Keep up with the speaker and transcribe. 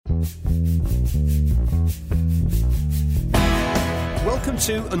Welcome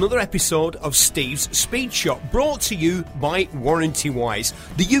to another episode of Steve's Speed Shop, brought to you by Warranty Wise,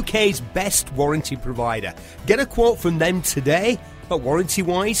 the UK's best warranty provider. Get a quote from them today at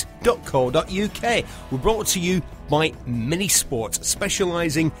warrantywise.co.uk. We're brought to you by Mini Sport,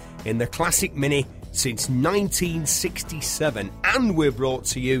 specialising in the classic Mini since 1967. And we're brought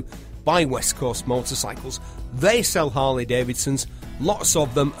to you by West Coast Motorcycles. They sell Harley Davidsons, lots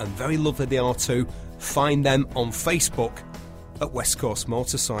of them, and very lovely they are too. Find them on Facebook at West Coast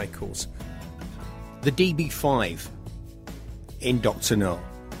Motorcycles. The DB5 in Dr. No,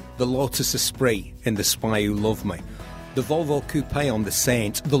 the Lotus Esprit in The Spy Who Loved Me, the Volvo Coupe on The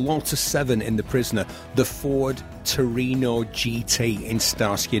Saint, the Lotus 7 in The Prisoner, the Ford Torino GT in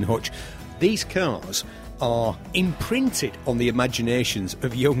Starksy and Hutch. These cars are imprinted on the imaginations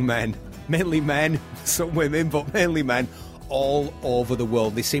of young men, mainly men, some women, but mainly men, all over the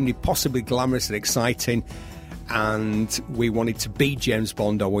world. They seem impossibly glamorous and exciting, and we wanted to be James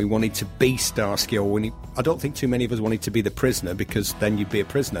Bond, or we wanted to be Starsky, or I don't think too many of us wanted to be the prisoner, because then you'd be a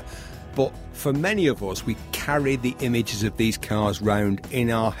prisoner. But for many of us, we carry the images of these cars round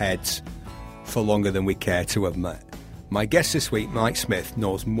in our heads for longer than we care to admit. My guest this week, Mike Smith,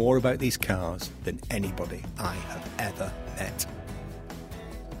 knows more about these cars than anybody I have ever met.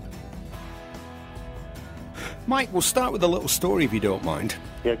 Mike, we'll start with a little story if you don't mind.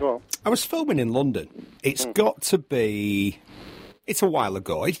 Yeah, go on. I was filming in London. It's got to be... It's a while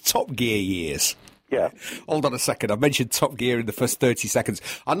ago. It's Top Gear years. Yeah. Hold on a second. I mentioned Top Gear in the first 30 seconds.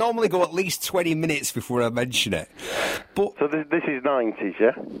 I normally go at least 20 minutes before I mention it. But so this is 90s,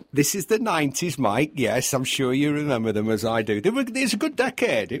 yeah? This is the 90s, Mike. Yes, I'm sure you remember them as I do. It's a good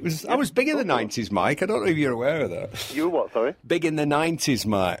decade. I was big in the 90s, Mike. I don't know if you're aware of that. You were what, sorry? Big in the 90s,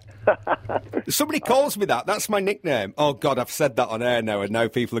 Mike. Somebody calls me that. That's my nickname. Oh, God, I've said that on air now, and now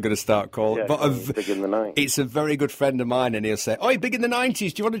people are going to start calling. Yeah, but big in the 90s. It's a very good friend of mine, and he'll say, "Oh, you're big in the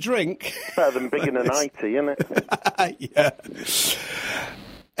 90s. Do you want a drink?" Better than big in the 90, isn't it? Yeah.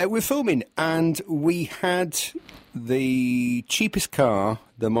 We're filming, and we had the cheapest car,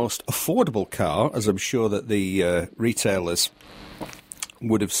 the most affordable car, as I'm sure that the retailers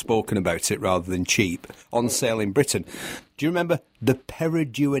would have spoken about it rather than cheap, on sale in Britain. Do you remember the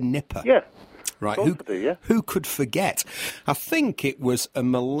Perodua Nipper? Yeah. Right, yeah. Who could forget? I think it was a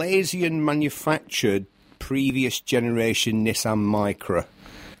Malaysian manufactured previous generation Nissan Micra.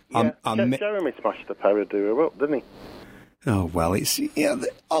 Yeah, Jeremy smashed the Perodua up, didn't he? Oh, well, it's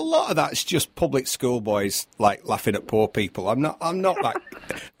a lot of that's just public schoolboys like laughing at poor people. I'm not that.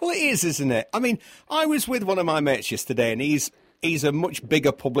 Well, it is, isn't it? I mean, I was with one of my mates yesterday, and he's a much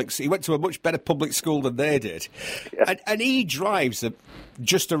bigger he went to a much better public school than they did. Yeah. And he drives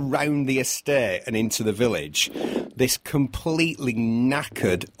just around the estate and into the village this completely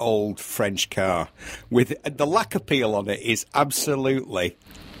knackered old French car with the lack appeal on it is absolutely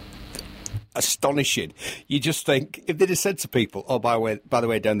astonishing. You just think, if they'd have said to people, "Oh, by the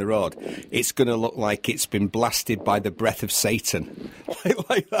way, down the road, it's going to look like it's been blasted by the breath of Satan,"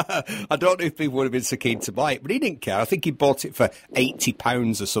 like that, I don't know if people would have been so keen to buy it. But he didn't care. I think he bought it for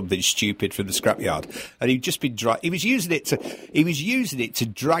 £80 or something stupid from the scrapyard, and he'd just been he was using it to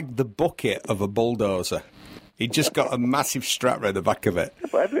drag the bucket of a bulldozer. He'd just got a massive strap around the back of it.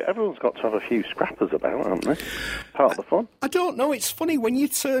 But everyone's got to have a few scrappers about, haven't they? Part of the fun. I don't know. It's funny when you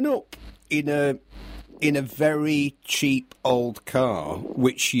turn up in a very cheap old car,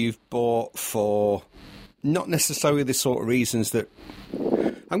 which you've bought for not necessarily the sort of reasons that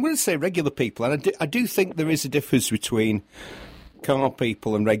I'm going to say regular people, and I do think there is a difference between car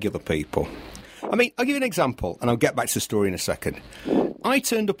people and regular people. I mean, I'll give you an example, and I'll get back to the story in a second. I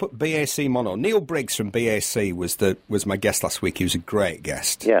turned up at BAC Mono. Neil Briggs from BAC was my guest last week. He was a great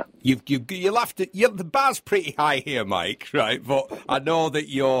guest. Yeah. You laughed at the bar's pretty high here, Mike, right? But I know that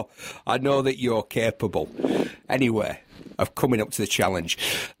you're capable. Anyway, of coming up to the challenge.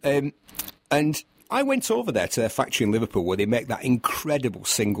 And I went over there to their factory in Liverpool where they make that incredible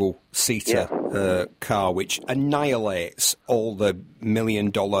single-seater car which annihilates all the $1 million,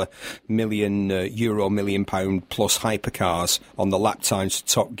 £1 million plus hypercars on the lap times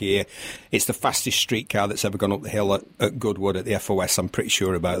Top Gear. It's the fastest street car that's ever gone up the hill at Goodwood at the FOS, I'm pretty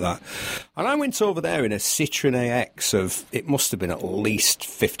sure about that. And I went over there in a Citroën AX it must have been at least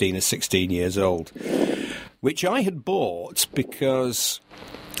 15 or 16 years old, which I had bought because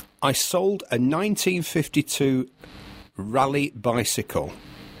I sold a 1952 rally bicycle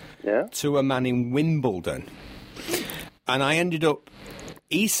to a man in Wimbledon. And I ended up,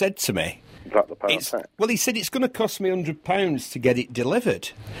 he said to me, Is that the power pack? Well, he said it's going to cost me £100 to get it delivered.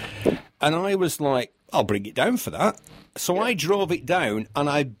 And I was like, I'll bring it down for that. So I drove it down and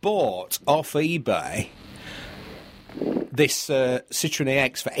I bought off eBay this Citroen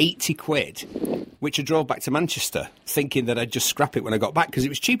AX for 80 quid, which I drove back to Manchester thinking that I'd just scrap it when I got back because it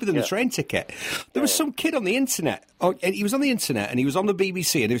was cheaper than the train ticket. There was some kid on the internet, and he was on the internet and he was on the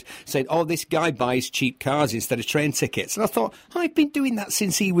BBC and he was saying, this guy buys cheap cars instead of train tickets. And I thought, I've been doing that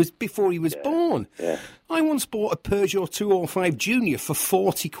since before he was born. Yeah. I once bought a Peugeot 205 Junior for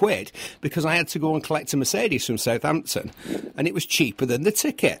 40 quid because I had to go and collect a Mercedes from Southampton and it was cheaper than the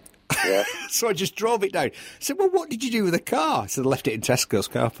ticket. Yeah. So I just drove it down. I said, well, what did you do with the car? So I left it in Tesco's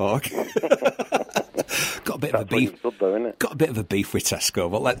car park. Got a bit of a beef. Good though, isn't it? Got a bit of a beef with Tesco,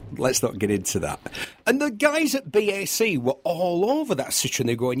 but let's not get into that. And the guys at BAC were all over that Citroen.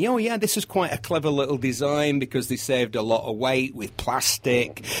 They're going, yeah, this is quite a clever little design because they saved a lot of weight with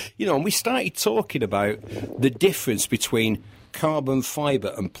plastic. And we started talking about the difference between carbon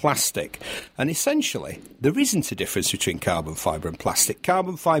fibre and plastic. And essentially, there isn't a difference between carbon fibre and plastic.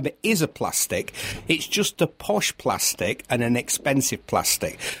 Carbon fibre is a plastic. It's just a posh plastic and an expensive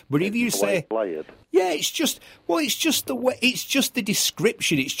plastic. But if you say... layered. Yeah, it's just the way, it's just the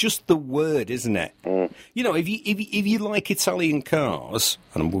description, it's just the word, isn't it? Mm. If you like Italian cars,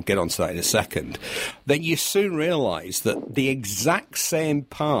 and we'll get onto that in a second, then you soon realise that the exact same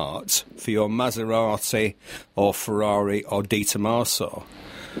part for your Maserati or Ferrari or Di Tommaso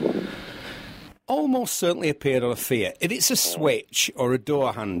almost certainly appeared on a Fiat. If it's a switch or a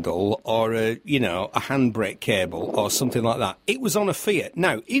door handle or a handbrake cable or something like that, it was on a Fiat.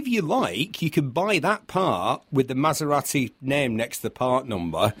 Now, if you like, you can buy that part with the Maserati name next to the part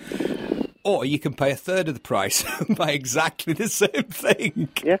number, or you can pay a third of the price and buy exactly the same thing.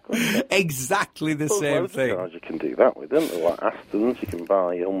 Yeah, of course. Exactly the same thing. Cars you can do that with, isn't there? Like Astons, you can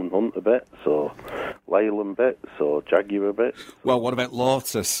buy Hunter bits, or Leyland bits, or Jaguar bits. Well, what about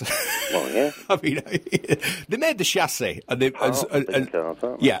Lotus? Well, yeah. I mean, they made the chassis, and Cars,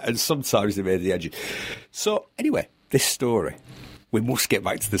 and sometimes they made the engine. So, anyway, this story. We must get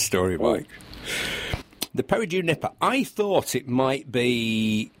back to the story, Mike. The Peridune Nipper, I thought it might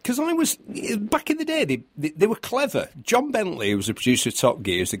be... Because back in the day, they were clever. John Bentley, who was the producer of Top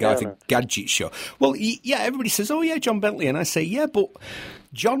Gear, was the guy for Gadget Show. Well, everybody says, John Bentley. And I say, but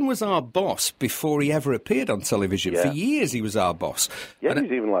John was our boss before he ever appeared on television. Yeah. For years, he was our boss. Yeah, he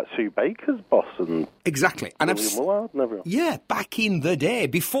was even like Sue Baker's boss. And exactly. And William Willard and everyone. Yeah, back in the day,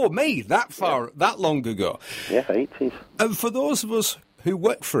 before me, that long ago. Yeah, 80s. And for those of us who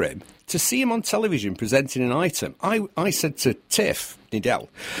worked for him, to see him on television presenting an item, I said to Tiff Nidell,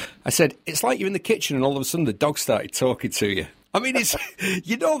 I said, it's like you're in the kitchen and all of a sudden the dog started talking to you. I mean, it's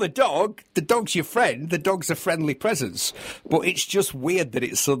the dog's your friend, the dog's a friendly presence, but it's just weird that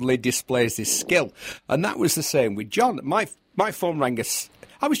it suddenly displays this skill. And that was the same with John. My phone rang us.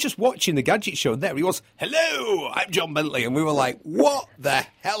 I was just watching the Gadget Show, and there he was. Hello, I'm John Bentley. And we were like, what the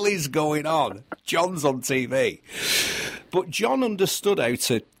hell is going on? John's on TV. But John understood how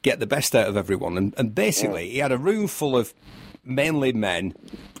to get the best out of everyone. And basically, he had a room full of mainly men,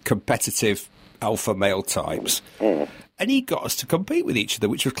 competitive alpha male types. And he got us to compete with each other,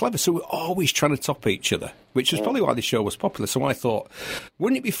 which was clever. So we were always trying to top each other, which was probably why the show was popular. So I thought,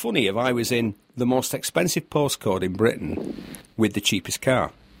 wouldn't it be funny if I was in the most expensive postcode in Britain with the cheapest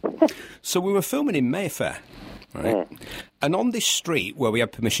car? So we were filming in Mayfair, right? And on this street where we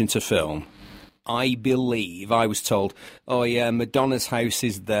had permission to film, I believe I was told, Madonna's house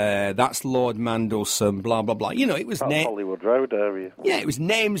is there, that's Lord Mandelson, blah, blah, blah. It was... Hollywood Road area. Yeah, it was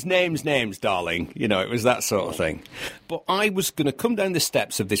names, darling. It was that sort of thing. But I was going to come down the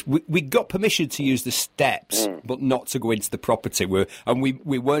steps of this. We got permission to use the steps, but not to go into the property. We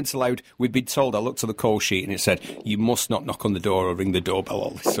weren't allowed... We'd been told, I looked at the call sheet and it said, you must not knock on the door or ring the doorbell,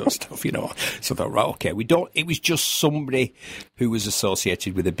 all this sort of stuff, So I thought, right, okay, we don't... It was just somebody who was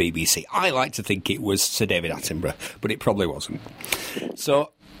associated with the BBC. I like to think it was Sir David Attenborough, but it probably wasn't.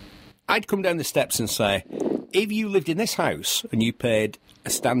 So I'd come down the steps and say, if you lived in this house and you paid a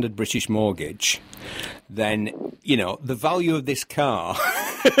standard British mortgage, then, the value of this car,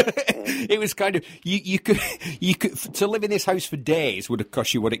 it was kind of, you could, to live in this house for days would have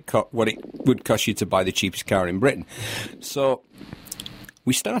cost you what it would cost you to buy the cheapest car in Britain. So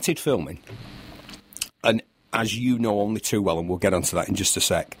we started filming, and as you know only too well, and we'll get onto that in just a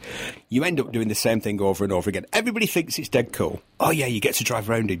sec, you end up doing the same thing over and over again. Everybody thinks it's dead cool. Oh, yeah, you get to drive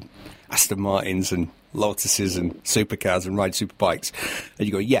around in Aston Martins and Lotuses and supercars and ride superbikes. And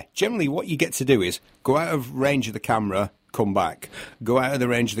you go, yeah, generally what you get to do is go out of range of the camera, come back. Go out of the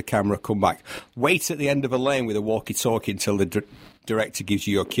range of the camera, come back. Wait at the end of a lane with a walkie-talkie until the director gives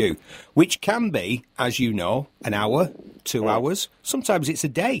you your cue, which can be, as you know, an hour, 2 hours. Sometimes it's a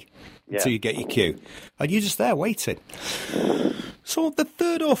day. until you get your cue. And you're just there waiting. So the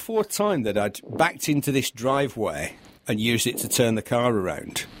third or fourth time that I'd backed into this driveway and used it to turn the car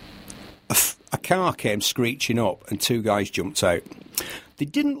around, a car came screeching up and two guys jumped out.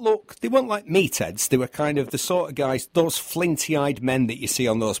 They weren't like meatheads. They were kind of the sort of guys, those flinty-eyed men that you see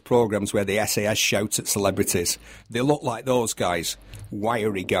on those programmes where the SAS shout at celebrities. They look like those guys,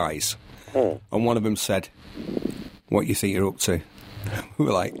 wiry guys. And one of them said, "What do you think you're up to?" We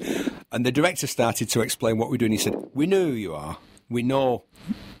were like, and the director started to explain what we're doing. He said, "We know who you are. We know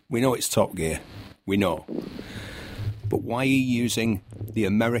it's Top Gear. We know. But why are you using the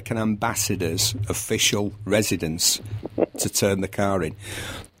American ambassador's official residence to turn the car in?"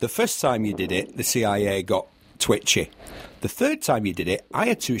 The first time you did it, the CIA got twitchy. The third time you did it, I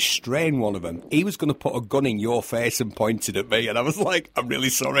had to restrain one of them. He was going to put a gun in your face and point it at me, and I was like, "I'm really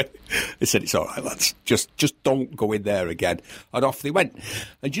sorry." They said, "It's all right, lads. Just don't go in there again." And off they went.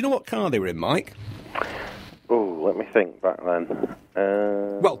 And do you know what car they were in, Mike? Oh, let me think back then.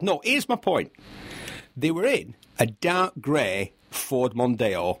 Well, no, here's my point. They were in a dark grey Ford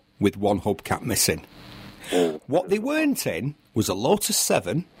Mondeo with one hubcap missing. What they weren't in was a Lotus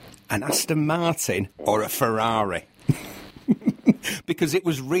 7, an Aston Martin, or a Ferrari. Because it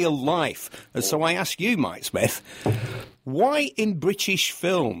was real life. And so I ask you, Mike Smith, why in British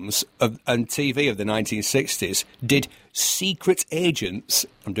films and TV of the 1960s did secret agents,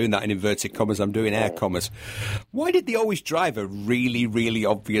 I'm doing that in inverted commas, I'm doing air commas, why did they always drive a really, really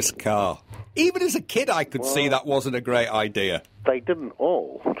obvious car? Even as a kid, I could see that wasn't a great idea. They didn't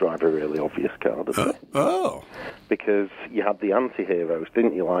all drive a really obvious car, did they? Oh. Because you had the anti-heroes,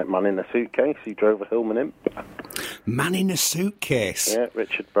 didn't you? Like Man in a Suitcase, who drove a Hillman Imp. Man in a Suitcase? Yeah,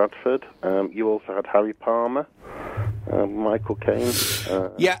 Richard Bradford. You also had Harry Palmer, Michael Caine.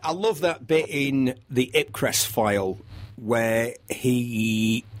 Yeah, I love that bit in the Ipcrest file where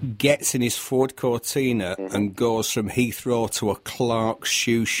he gets in his Ford Cortina and goes from Heathrow to a Clark's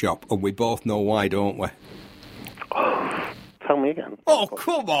shoe shop, and we both know why, don't we? Tell me again. Oh,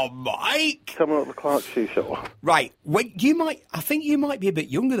 come on, Mike! Tell me what the Clark's shoe shop was. Right, I think you might be a bit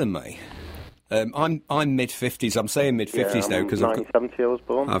younger than me. I'm mid-50s. I'm saying mid-50s now because 1970 I was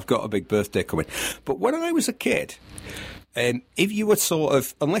born. I've got a big birthday coming. But when I was a kid, if you were sort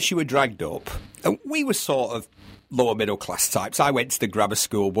of, unless you were dragged up, and we were sort of lower middle class types. I went to the grammar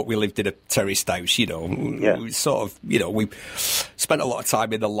school, but we lived in a terraced house, you know. Yeah. We sort of, you know, we spent a lot of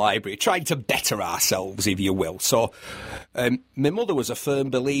time in the library trying to better ourselves, if you will. So my mother was a firm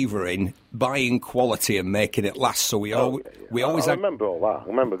believer in buying quality and making it last. So we always I remember all that. I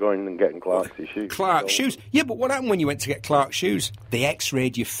remember going and getting Clark's shoes. Clark's shoes. Yeah, but what happened when you went to get Clark's shoes? They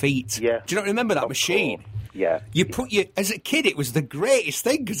x-rayed your feet. Yeah. Do you not remember that machine? Course. Yeah. As a kid, it was the greatest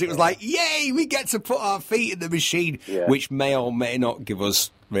thing because it was like, yay, we get to put our feet in the machine, which may or may not give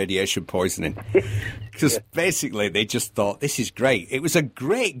us radiation poisoning. Because basically, they just thought, this is great. It was a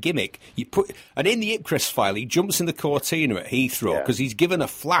great gimmick. And in the Ipcrest file, he jumps in the Cortina at Heathrow because he's given a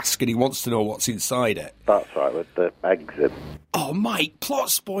flask and he wants to know what's inside it. That's right, with the eggs in. Oh, Mike, plot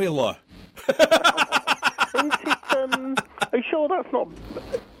spoiler. Are you sure that's not...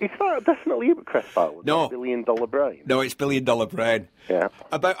 Is that definitely Ipcrest file? No. $1 Billion Brain? No, it's $1 Billion Brain. Yeah.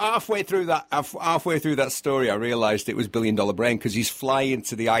 About halfway through that story, I realised it was $1 Billion Brain because he's flying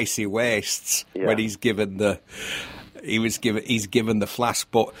to the icy wastes when he's given the... He's given the flask,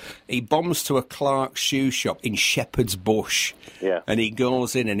 but he bombs to a Clark's shoe shop in Shepherd's Bush. Yeah. And he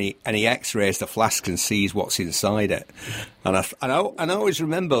goes in and he x-rays the flask and sees what's inside it. And I always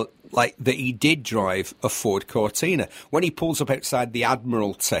remember like that he did drive a Ford Cortina when he pulls up outside the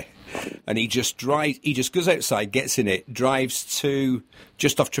Admiralty. And he just goes outside, gets in it, drives to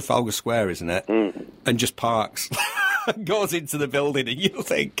just off Trafalgar Square, isn't it? And just parks. Goes into the building, and you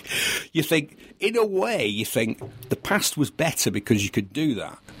think, in a way, the past was better because you could do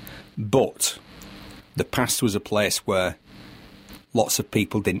that. But the past was a place where lots of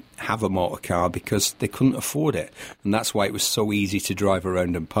people didn't have a motor car because they couldn't afford it. And that's why it was so easy to drive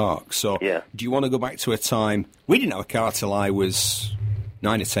around and park. So do you want to go back to a time... We didn't have a car till I was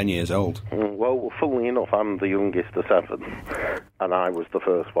 9 or 10 years old. Well, funnily enough, I'm the youngest of 7. And I was the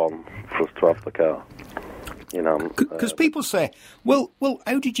first one for us to have the car. You know, because people say, well,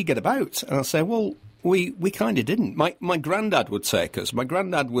 how did you get about? And I say, well, we kind of didn't. My granddad would take us. My mum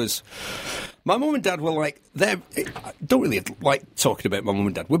and dad were like, I don't really like talking about my mum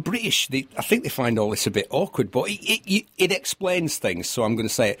and dad. We're British. I think they find all this a bit awkward, but it explains things. So I'm going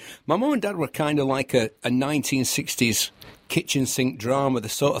to say it. My mum and dad were kind of like a 1960s kitchen sink drama, the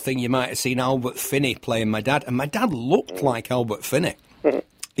sort of thing you might have seen Albert Finney playing my dad, and my dad looked like Albert Finney.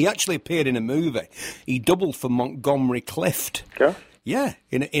 He actually appeared in a movie. He doubled for Montgomery Clift. Yeah. Yeah,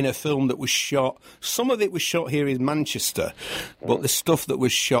 in a film that was shot. Some of it was shot here in Manchester, but the stuff that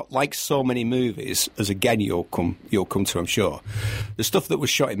was shot, like so many movies, as again you'll come to, I'm sure. The stuff that was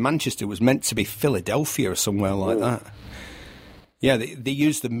shot in Manchester was meant to be Philadelphia or somewhere like that. Yeah, they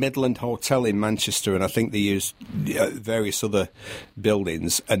used the Midland Hotel in Manchester, and I think they used various other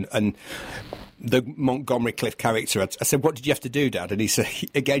buildings. And the Montgomery Cliff character, I said, "What did you have to do, Dad?" And he said,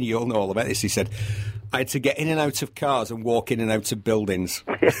 again, you all know all about this, he said, "I had to get in and out of cars and walk in and out of buildings."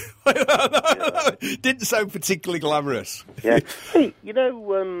 Didn't sound particularly glamorous. Yeah. Hey, you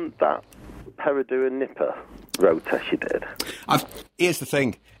know that Peridou and Nipper road test you did? Here's the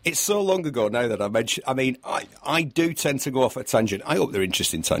thing. It's so long ago now that I mentioned... I mean, I do tend to go off a tangent. I hope they're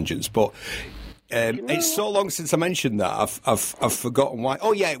interesting tangents, but... it's so long since I mentioned that I've forgotten why.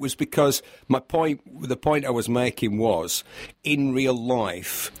 Oh yeah, it was because the point I was making was, in real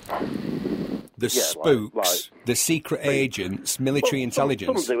life, the spooks, the secret agents, military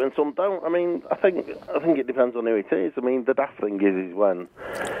intelligence. Some do and some don't. I mean, I think it depends on who it is. I mean, the daft thing is when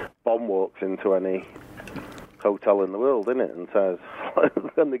Bond walks into any hotel in the world, isn't it, and says,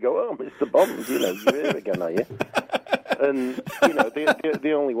 and they go, "Oh, Mr. Bond, you know, you're here again, are you?" And, you know,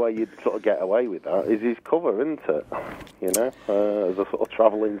 the only way you'd sort of get away with that is his cover, isn't it? You know, as a sort of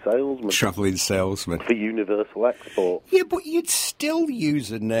travelling salesman. Travelling salesman. For Universal Export. Yeah, but you'd still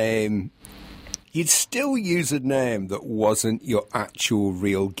use a name... You'd still use a name that wasn't your actual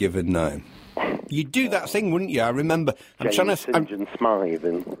real given name. You'd do that thing, wouldn't you? I remember. I'm trying to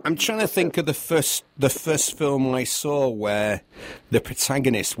think of the first film I saw where the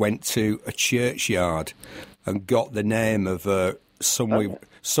protagonist went to a churchyard and got the name of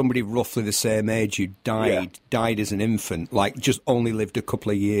somebody roughly the same age who died as an infant, like just only lived a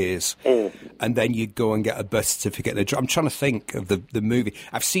couple of years, and then you'd go and get a birth certificate. I'm trying to think of the movie.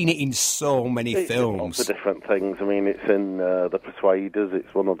 I've seen it in so many films. Lots of different things. I mean, it's in The Persuaders.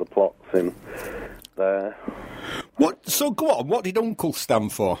 It's one of the plots in there. What? So go on. What did Uncle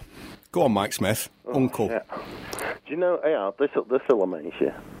stand for? Go on, Mike Smith. Uncle. Yeah. Do you know? Yeah, this will amaze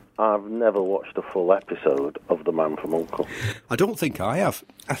you. I've never watched a full episode of The Man from U.N.C.L.E. I don't think I have.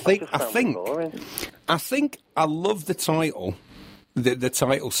 I think I love the title, the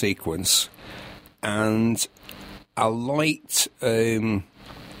title sequence, and I liked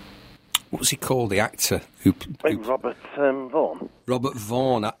what's he called, the actor who Robert Vaughn. Robert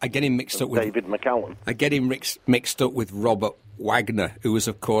Vaughn. I get him mixed up with David McCallum. I get him mixed up with Robert Wagner, who was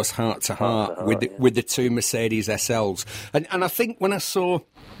of course Heart to Heart with the two Mercedes SLs, and I think when I saw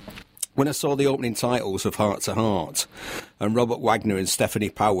the opening titles of Heart to Heart and Robert Wagner and Stephanie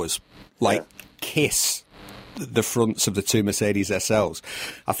Powers kiss the fronts of the two Mercedes SLs,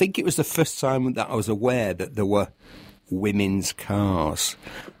 I think it was the first time that I was aware that there were women's cars.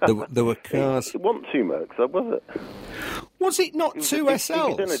 There were cars. It wasn't two Mercs, though, was it? Was it not two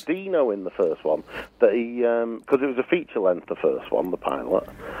SLs? He was in a Dino in the first one. That he because it was a feature length, the first one, the pilot,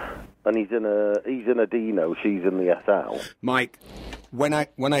 and he's in a Dino. She's in the SL. Mike, when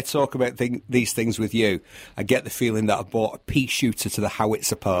I talk about these things with you, I get the feeling that I bought a pea shooter to the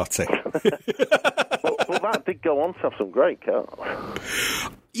howitzer party. well, that did go on to have some great cars.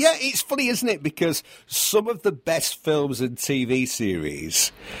 Yeah, it's funny, isn't it? Because some of the best films and TV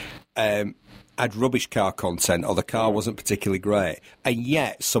series had rubbish car content, or the car wasn't particularly great, and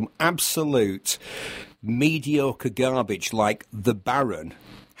yet some absolute mediocre garbage like The Baron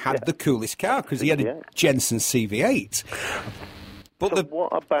had the coolest car because he had a Jensen CV8. But so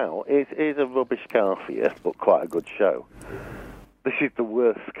what about, is a rubbish car for you, but quite a good show? This is the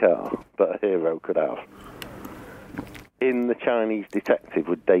worst car that a hero could have. In The Chinese Detective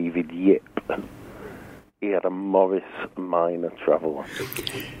with David Yip, he had a Morris Minor Traveller.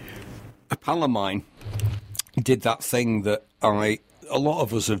 A pal of mine did that thing that a lot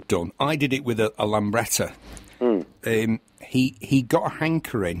of us have done. I did it with a Lambretta. He got a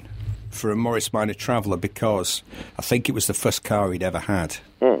hankering for a Morris Minor Traveller because I think it was the first car he'd ever had.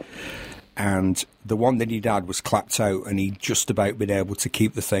 And the one that he'd had was clapped out, and he'd just about been able to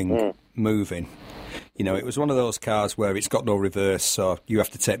keep the thing moving. You know, it was one of those cars where it's got no reverse, so you have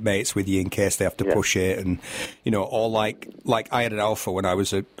to take mates with you in case they have to push it. And, you know, or like I had an Alpha when I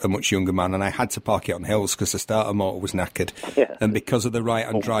was a much younger man, and I had to park it on hills because the starter motor was knackered. Yeah. And because of the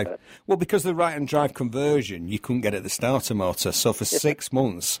right-hand drive... Well, because of the right-hand drive conversion, you couldn't get at the starter motor. So for 6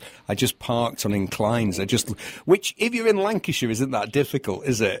 months, I just parked on inclines. Which, if you're in Lancashire, isn't that difficult,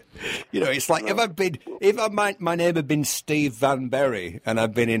 is it? You know, it's like if my name had been Steve Van Berry and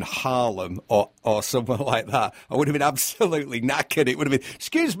I'd been in Harlem or some somewhere like that, I would have been absolutely knackered. It would have been,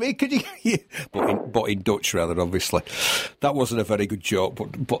 excuse me, could you... but in Dutch, rather, obviously. That wasn't a very good joke,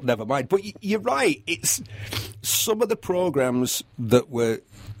 but never mind. But you're right. It's some of the programmes that weren't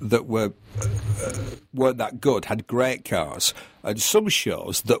that good, had great cars, and some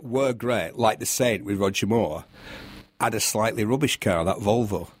shows that were great, like The Saint with Roger Moore, had a slightly rubbish car, that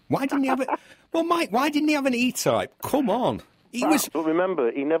Volvo. Why didn't he have it? Well, Mike, why didn't he have an E-Type? Come on. But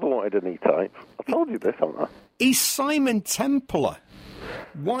remember, he never wanted an E-Type. I told you this, haven't I? He's Simon Templar.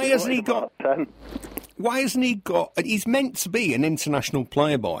 Why hasn't he got... 10. Why hasn't he got... He's meant to be an international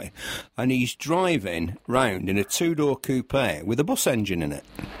playboy, and he's driving round in a two-door coupe with a bus engine in it.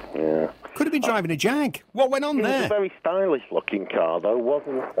 Yeah. Could have been driving a Jag. What went on there? It was a very stylish-looking car, though,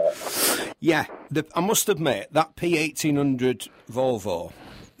 wasn't it? Yeah. I must admit, that P1800 Volvo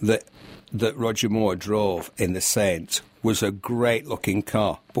that Roger Moore drove in The Saint was a great-looking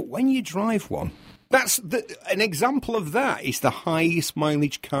car. But when you drive one... an example of that is the highest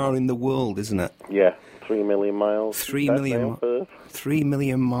mileage car in the world, isn't it? Yeah, 3 million miles. 3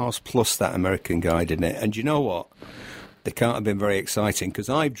 million miles plus that American guy, didn't it? And you know what? They can't have been very exciting, because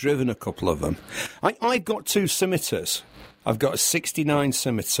I've driven a couple of them. I've got two Scimitars. I've got a 69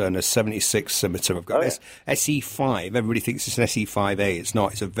 Scimitar and a 76 Scimitar. I've got SE5. Everybody thinks it's an SE5A. It's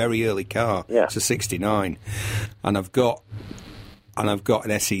not. It's a very early car. Yeah. It's a 69. And I've got an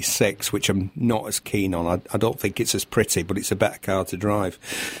SE6, which I'm not as keen on. I don't think it's as pretty, but it's a better car to drive.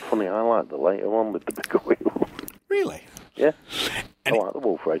 Funny, I like the later one with the bigger wheels. Really? Yeah. I like the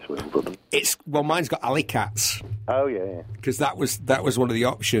Wolf Race wheels, doesn't it? Mine's got alley cats. Oh, yeah. Because that was one of the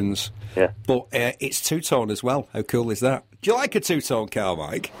options. Yeah. But it's two-tone as well. How cool is that? Do you like a two-tone car,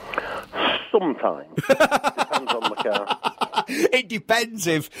 Mike? Sometimes. Depends on the car. It depends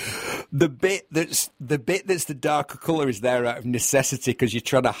if the bit that's the darker colour is there out of necessity because you're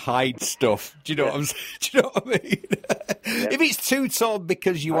trying to hide stuff. Do you know what I'm saying? Do you know what I mean? Yeah. If it's two-tone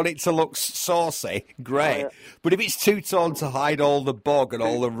because you want it to look saucy, great. But if it's two-tone to hide all the bog and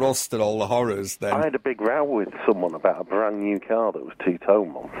all the rust and all the horrors, then... I had a big row with someone about a brand new car that was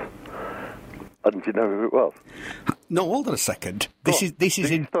two-tone once. And do you know who it was? No, hold on a second. This is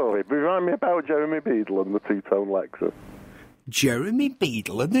in story. Remind me about Jeremy Beadle and the two-tone Lexus. Jeremy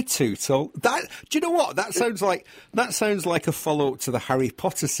Beadle and the two-tone. That, do you know what? That sounds like a follow-up to the Harry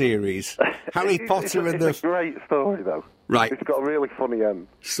Potter series. Harry Potter and It's a great story, though. Right. It's got a really funny end.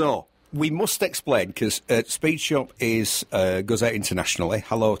 So, we must explain, because Speedshop goes out internationally.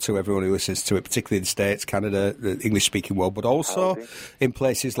 Hello to everyone who listens to it, particularly in the States, Canada, the English-speaking world, but also in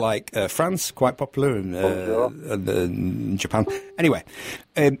places like France, quite popular, and Japan. Anyway,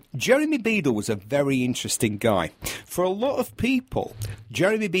 Jeremy Beadle was a very interesting guy. For a lot of people,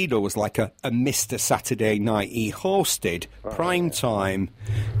 Jeremy Beadle was like a Mr. Saturday Night. He hosted primetime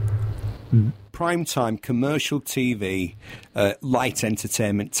commercial TV, light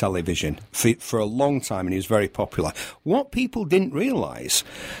entertainment television for a long time, and he was very popular. What people didn't realise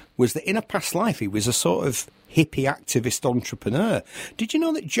was that in a past life he was a sort of hippie activist entrepreneur. Did you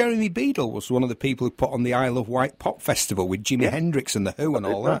know that Jeremy Beadle was one of the people who put on the Isle of Wight Pop Festival with Jimi Hendrix and The Who and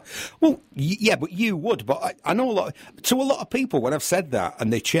all that? Well, yeah, but you would. But I know a lot of people when I've said that,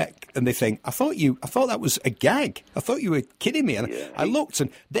 and they check and they think, I thought that was a gag. I thought you were kidding me. And I looked, and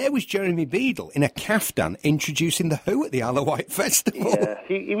there was Jeremy Beadle in a caftan introducing The Who at the Isle of Wight Festival. Yeah,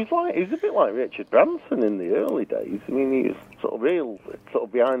 he was a bit like Richard Branson in the early days. I mean, he was sort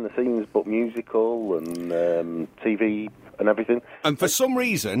of behind the scenes, but musical and TV and everything. And for some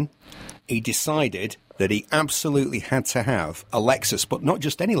reason, he decided that he absolutely had to have a Lexus, but not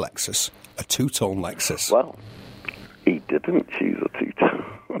just any Lexus, a two-tone Lexus. Well, he didn't choose a two-tone.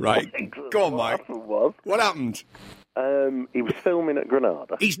 Right. Go on, Mike. What happened? He was filming at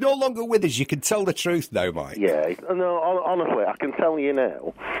Granada. He's no longer with us. You can tell the truth now, Mike. Yeah, no, honestly, I can tell you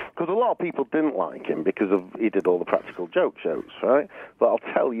now, because a lot of people didn't like him because he did all the practical joke shows, right? But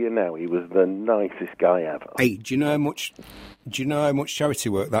I'll tell you now, he was the nicest guy ever. Hey, do you know how much charity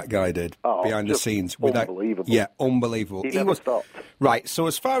work that guy did behind the scenes? Unbelievable. Yeah, unbelievable. He never stopped. Right, so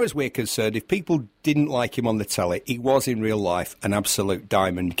as far as we're concerned, if people didn't like him on the telly, he was in real life an absolute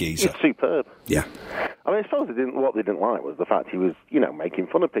diamond geezer. He's superb. Yeah. I mean, I suppose what they didn't like was the fact he was, making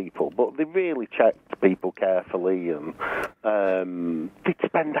fun of people, but they really checked people carefully, and they'd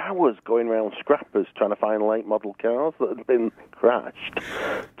spend hours going around scrappers trying to find late model cars that had been crashed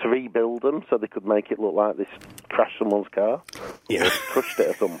to rebuild them so they could make it look like this crashed someone's car, or crushed it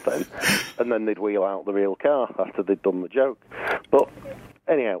or something, and then they'd wheel out the real car after they'd done the joke. But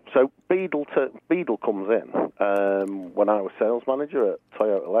anyhow, so Beadle comes in when I was sales manager at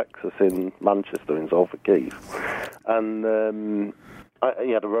Toyota Lexus in Manchester in Salford Keys, and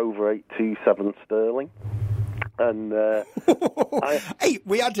He had a Rover 827 Sterling. And hey,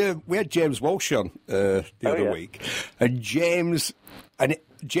 we had James Walsh on the other week, and James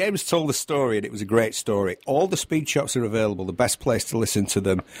told the story, and it was a great story. All the speed shops are available. The best place to listen to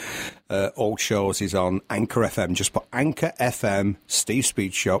them, old shows, is on Anchor FM. Just put Anchor FM, Steve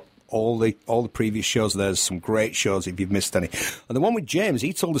Speed Shop. All the previous shows, there's some great shows if you've missed any. And the one with James,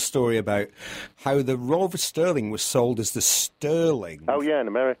 he told a story about how the Rover Sterling was sold as the Sterling. Oh, yeah, in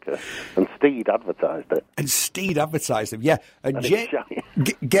America. And Steed advertised it. Yeah. And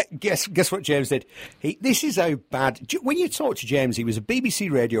guess what James did? This is how bad... When you talk to James, he was a BBC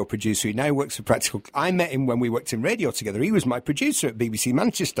radio producer. He now works for Practical... I met him when we worked in radio together. He was my producer at BBC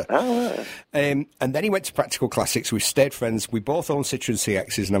Manchester. Oh, right. And then he went to Practical Classics. We stayed friends. We both own Citroen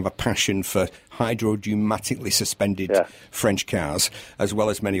CXs and have a passion for hydrodeumatically suspended French cars, as well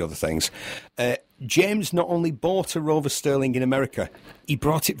as many other things. James not only bought a Rover Sterling in America, he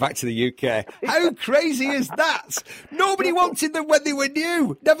brought it back to the UK. How crazy is that? Nobody wanted them when they were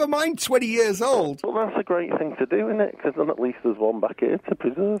new, never mind 20 years old. Well, that's a great thing to do, isn't it? Because then at least there's one back here to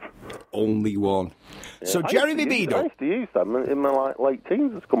preserve. Only one. Yeah. So Jeremy Beadle... I used to use them in my late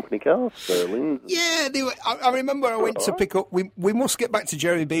teens as company cars, Sterlings. Yeah, they were, I remember I went to pick up... We must get back to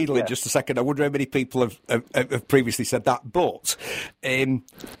Jeremy Beadle in just a second. I wonder how many people have previously said that. But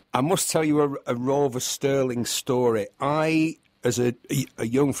I must tell you a Rover Sterling story. As a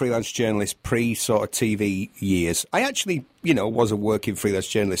young freelance journalist, pre-sort of TV years, I actually, was a working freelance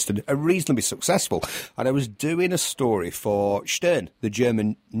journalist and a reasonably successful. And I was doing a story for Stern, the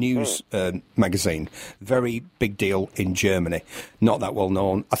German news magazine. Very big deal in Germany. Not that well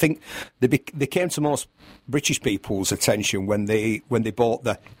known. I think they came to most British people's attention when they bought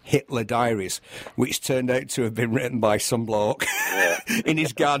the Hitler Diaries, which turned out to have been written by some bloke in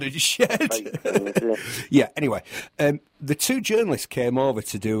his garden shed. Anyway, the two journalists came over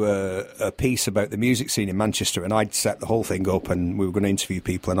to do a piece about the music scene in Manchester, and I'd set the whole thing up, and we were going to interview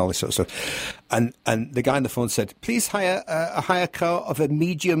people and all this sort of stuff. And the guy on the phone said, "Please hire a hire car of a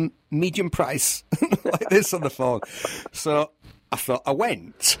medium price," like this on the phone. So I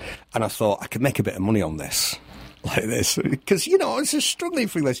went, and I thought I could make a bit of money on this. Like this, because, I was a struggling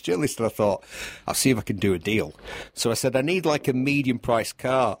freelance journalist, and I thought, I'll see if I can do a deal. So I said, I need like a medium-priced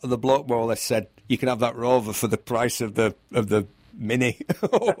car. And the bloke more or less said, you can have that Rover for the price of the Mini,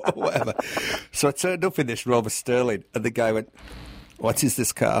 or whatever. So I turned up in this Rover Sterling, and the guy went, what is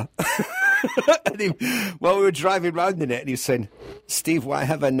this car? And we were driving around in it, and he was saying, Steve, why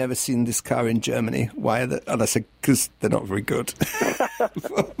have I never seen this car in Germany? Why are they? And I said, because they're not very good.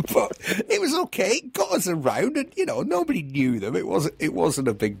 but it was okay. It got us around, and, nobody knew them. It wasn't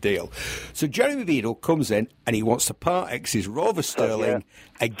a big deal. So Jeremy Beadle comes in, and he wants to part X his Rover Sterling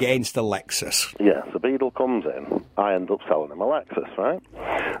against a Lexus. Yeah, so Beadle comes in. I end up selling him a Lexus, right?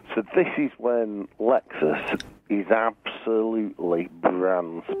 So this is when Lexus is absolutely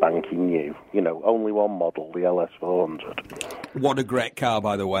brand spanking new. Only one model, the LS400. What a great car,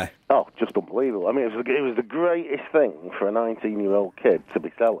 by the way. Oh, just unbelievable. I mean, it was the greatest thing for a 19-year-old kid to be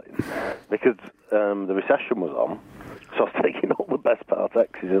selling, because the recession was on, so I was taking all the best part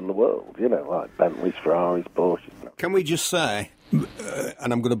X's in the world, like Bentleys, Ferraris, Porsches. Can we just say,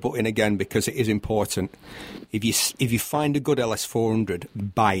 and I'm going to butt in again because it is important, if you find a good LS400,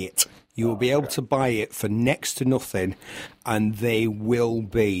 buy it. You will be able to buy it for next to nothing, and they will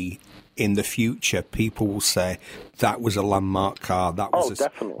be, in the future, people will say, that was a landmark car, that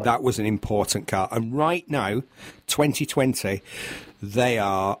was an important car. And right now, 2020, they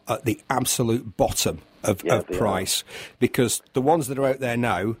are at the absolute bottom of price, because the ones that are out there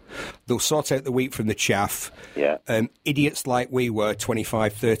now, they'll sort out the wheat from the chaff. Yeah. Idiots like we were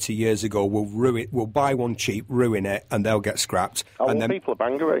 25, 30 years ago will buy one cheap, ruin it, and they'll get scrapped. Oh, and then people are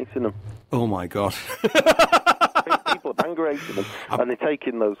banger racing them. Oh my God. People are banger racing them, and they're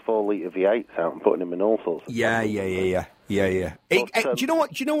taking those 4-litre V8s out and putting them in all sorts of Yeah. Do you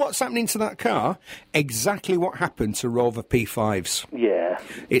know what's happening to that car? Exactly what happened to Rover P5s. Yeah.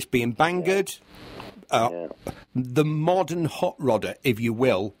 It's being bangered. The modern hot rodder, if you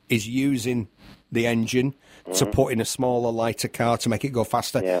will, is using the engine to put in a smaller, lighter car to make it go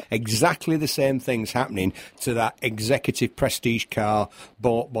faster. Yeah. Exactly the same thing's happening to that executive prestige car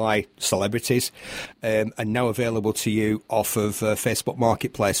bought by celebrities and now available to you off of Facebook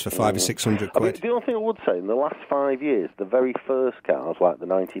Marketplace for 500 or 600 quid. I mean, the only thing I would say, in the last 5 years, the very first cars, like the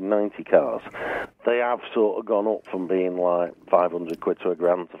 1990 cars, they have sort of gone up from being like 500 quid to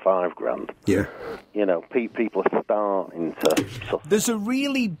 $1,000 to $5,000. Yeah. People are starting to... There's a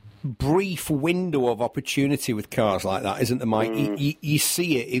really brief window of opportunity with cars like that, isn't there, Mike? You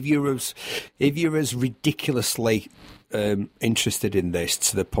see it if you're as ridiculously interested in this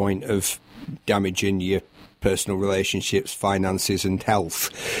to the point of damaging your personal relationships, finances and health,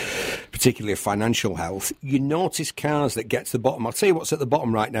 particularly financial health, you notice cars that get to the bottom. I'll tell you what's at the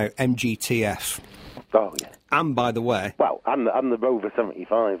bottom right now, MGTF. Oh, yeah. And by the way... Well, and the Rover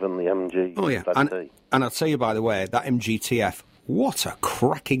 75 and the MG. Oh, yeah. And I'll tell you, by the way, that MGTF, what a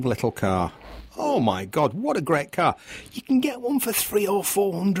cracking little car. Oh, my God, what a great car. You can get one for £300 or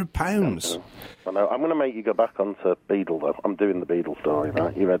 £400. I know. I'm going to make you go back onto Beetle, though. I'm doing the Beetle story,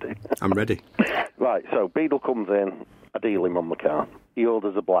 right? You ready? I'm ready. Right, so Beetle comes in, I deal him on the car. He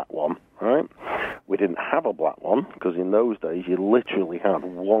orders a black one, right? We didn't have a black one, because in those days you literally had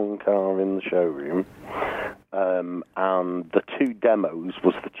one car in the showroom, and the two demos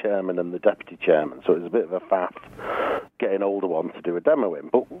was the chairman and the deputy chairman, so it was a bit of a faff getting older one to do a demo in.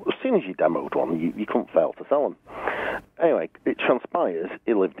 But as soon as you demoed one, you couldn't fail to sell them. Anyway, it transpires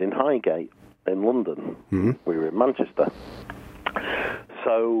he lived in Highgate in London. Mm-hmm. We were in Manchester.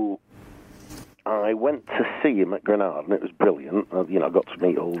 So I went to see him at Granada, and it was brilliant. I got to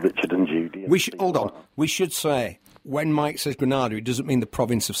meet old Richard and Judy. Hold on. We should say, when Mike says Granada, he doesn't mean the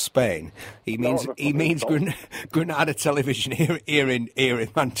province of Spain. He means Granada Television here in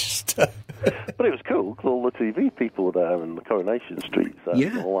Manchester. But it was cool because all the TV people were there and the Coronation Street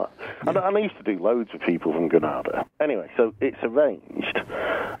and all that. And I used to do loads of people from Granada. Anyway, so it's arranged.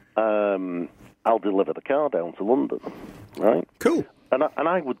 I'll deliver the car down to London, right? Cool. And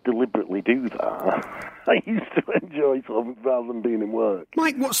I would deliberately do that. I used to enjoy something rather than being in work.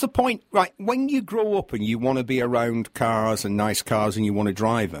 Mike, what's the point? Right, when you grow up and you want to be around cars and nice cars and you want to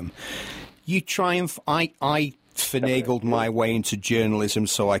drive them, you try and... I finagled my way into journalism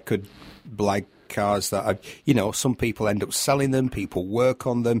so I could blag cars that some people end up selling them, people work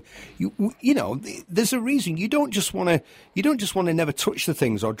on them. There's a reason. You don't just want to never touch the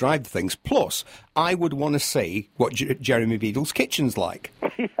things or drive the things. Plus, I would want to see what Jeremy Beadle's kitchen's like.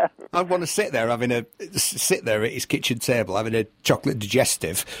 Yeah. I'd want to sit there at his kitchen table having a chocolate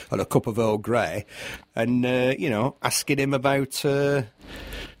digestive and a cup of Earl Grey, and asking him about.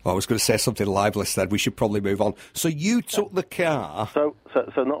 I was going to say something libelous then. We should probably move on. So you took the car. So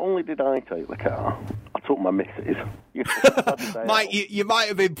not only did I take the car, I took my missus. Mike, you might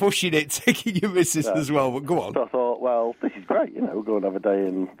have been pushing it, taking your missus as well, but go on. So I thought, well, this is great, we'll go and have a day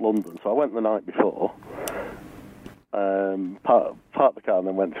in London. So I went the night before, parked the car and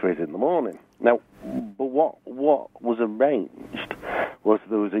then went to it in the morning. Now, but what was arranged was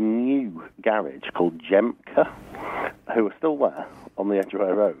there was a new garage called Jemka, who are still there on the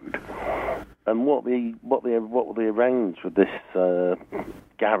Edgware Road. And what they arranged with this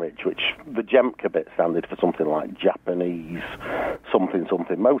garage, which the Jemka bit standard for something like Japanese something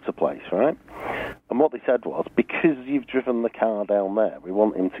motor place, right? And what they said was, because you've driven the car down there, we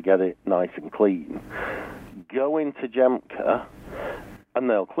want him to get it nice and clean. Go into Jemka, and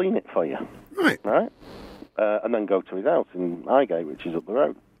they'll clean it for you. Right? And then go to his house in Highgate, which is up the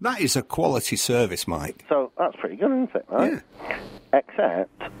road. That is a quality service, Mike. So that's pretty good, isn't it, right? Yeah.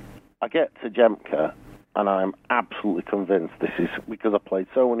 Except, I get to Jemka, and I'm absolutely convinced this is, because I played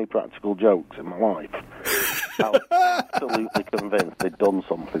so many practical jokes in my life, I was absolutely convinced they'd done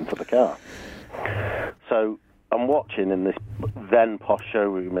something to the car. So I'm watching in this then posh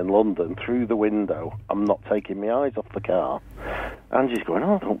showroom in London through the window. I'm not taking my eyes off the car. Angie's going,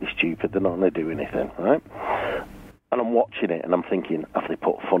 oh, don't be stupid, they're not going to do anything, right? And I'm watching it and I'm thinking, have they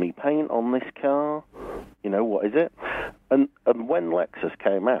put funny paint on this car? What is it? And when Lexus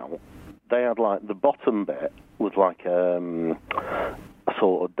came out, they had the bottom bit was like a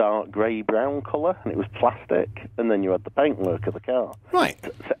sort of dark grey-brown colour, and it was plastic, and then you had the paintwork of the car. Right.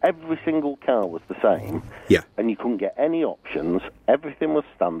 So every single car was the same. Yeah. And you couldn't get any options. Everything was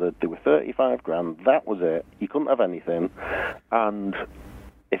standard. They were 35 grand. That was it. You couldn't have anything. And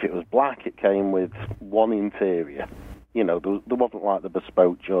if it was black, it came with one interior. There wasn't like the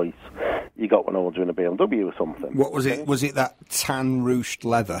bespoke choice. You got one ordering a BMW or something. What was it? Was it that tan ruched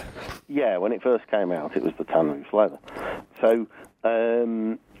leather? Yeah, when it first came out, it was the tan ruched leather. So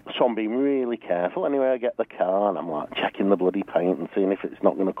I'm being really careful. Anyway, I get the car and I'm checking the bloody paint and seeing if it's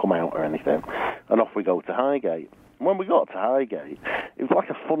not going to come out or anything. And off we go to Highgate. When we got to Highgate, it was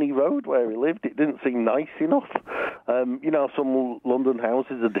like a funny road where he lived. It didn't seem nice enough. Some London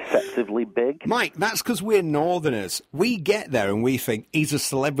houses are deceptively big. Mike, that's because we're northerners. We get there and we think he's a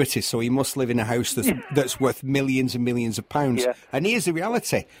celebrity, so he must live in a house that's worth millions and millions of pounds. Yeah. And here's the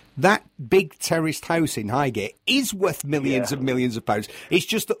reality. That big terraced house in Highgate is worth millions and millions of pounds. It's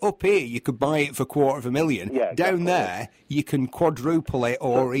just that up here you could buy it for $250,000. Yeah, Down there you can quadruple it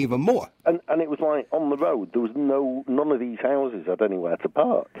or even more. And it was like on the road there was none of these houses had anywhere to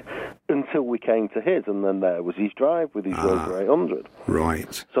park until we came to his, and then there was his drive with his Rover 800.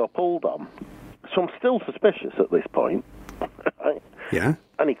 Right. So I pulled on. So I'm still suspicious at this point. Right? Yeah.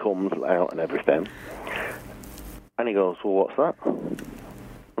 And he comes out and everything. And he goes, well, what's that?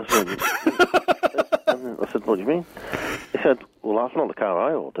 I said, what do you mean? He said, well, that's not the car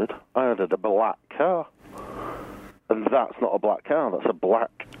I ordered. I ordered a black car. And that's not a black car, that's a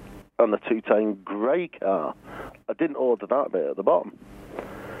black and a two-tone grey car. I didn't order that bit at the bottom.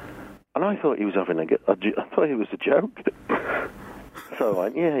 And I thought he was having I thought it was a joke. So I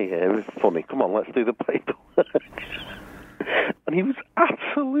went, yeah, it's funny. Come on, let's do the paperwork. And he was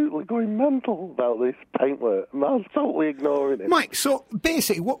absolutely going mental about this paintwork. And I was totally ignoring him. Mike, so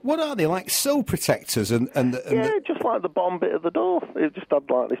basically, what are they, like sill protectors? Just like the bottom bit of the door. It just had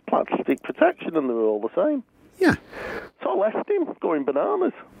like this plastic protection and they were all the same. Yeah. So I left him going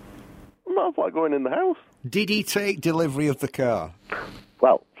bananas. And I was like going in the house. Did he take delivery of the car?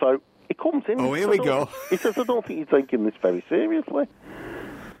 Well, so he comes in. Oh, here we go. He says, I don't think you're taking this very seriously.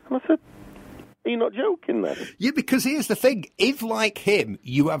 And I said, are you not joking then? Yeah, because here's the thing. If, like him,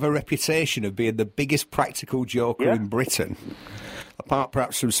 you have a reputation of being the biggest practical joker in Britain, apart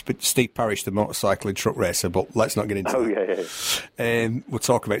perhaps from Steve Parrish, the motorcycle and truck racer, but let's not get into that. Yeah. We'll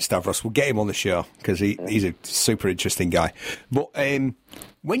talk about Stavros. We'll get him on the show because he's a super interesting guy. But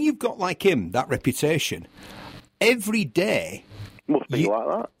when you've got, like him, that reputation, every day... Must be like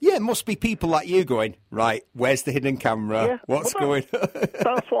that. Yeah, it must be people like you going, right, where's the hidden camera? Yeah, What's going on?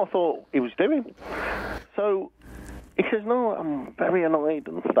 That's what I thought he was doing. So he says, no, I'm very annoyed,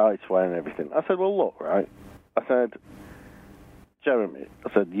 and started swearing and everything. I said, well, look, right. I said, Jeremy,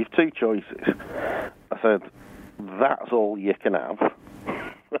 I said, you've two choices. I said, that's all you can have.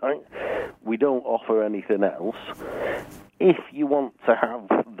 Right? We don't offer anything else. If you want to have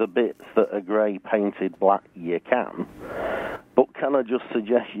the bits that are grey painted black, you can. But can I just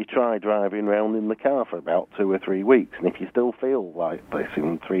suggest you try driving around in the car for about 2 or 3 weeks, and if you still feel like this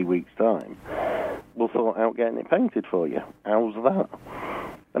in 3 weeks' time, we'll sort out getting it painted for you. How's that?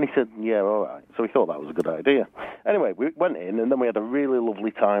 And he said, yeah, all right. So he thought that was a good idea. Anyway, we went in, and then we had a really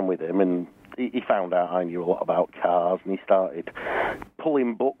lovely time with him, and he found out I knew a lot about cars, and he started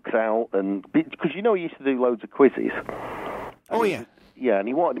pulling books out, and because he used to do loads of quizzes. Oh, yeah. Yeah, and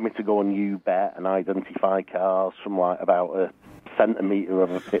he wanted me to go on YouBet and identify cars from like about a centimetre of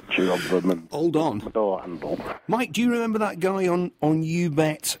a picture of them and hold on, the door handle. Mike, do you remember that guy on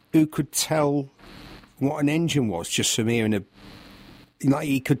YouBet who could tell what an engine was just from hearing a? Like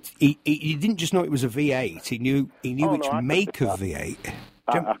he didn't just know it was a V8. He knew which make of V8.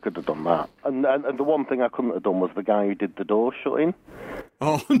 I could have done that. And the one thing I couldn't have done was the guy who did the door shutting.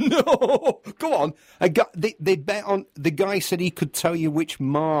 Oh, no! Go on. They bet on... The guy said he could tell you which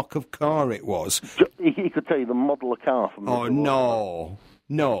mark of car it was. He could tell you the model of car from the door. No.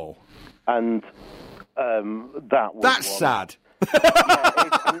 No. And that was... That's sad. So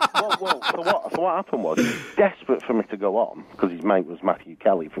what happened was, he was desperate for me to go on, because his mate was Matthew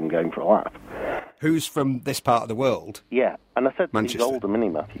Kelly from Going for a Laugh. Who's from this part of the world? Yeah, and I said, Manchester. He's older, isn't he,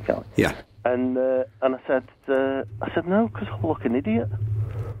 Matthew Kelly? Yeah. And I said, no, because I look an idiot.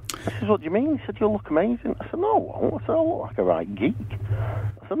 I said, what do you mean? He said, you'll look amazing. I said, no, I won't. I said, I look like a right geek.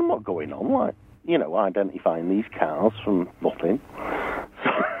 I said, I'm not going on, like, identifying these cars from nothing.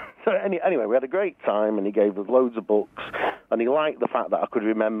 So anyway, we had a great time, and he gave us loads of books, and he liked the fact that I could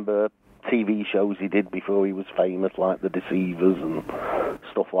remember TV shows he did before he was famous, like The Deceivers and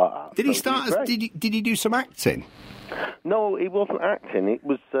stuff like that. Did he start? Did he do some acting? No, he wasn't acting. It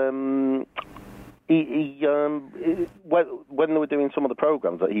was when they were doing some of the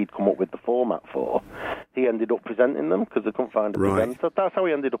programs that he'd come up with the format for, he ended up presenting them because they couldn't find a presenter. That's how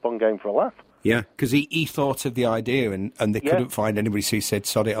he ended up on Game for a Laugh. Yeah, because he thought of the idea and they couldn't find anybody, so he said,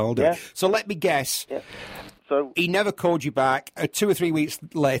 sod it, I'll do it. So let me guess. Yeah. So he never called you back. 2 or 3 weeks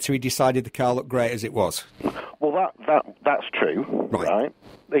later, he decided the car looked great as it was. Well, that's true, right?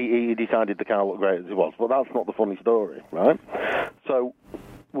 He decided the car looked great as it was, but that's not the funny story, right? So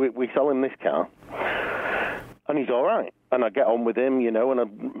we sell him this car, and he's all right. And I get on with him, and I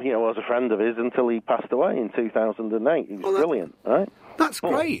was a friend of his until he passed away in 2008. He was brilliant, right? That's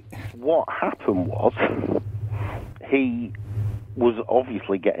great. What happened was he was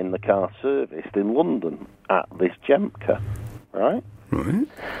obviously getting the car serviced in London at this Jemka, right? Right.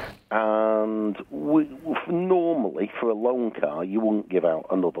 And normally, for a loan car, you wouldn't give out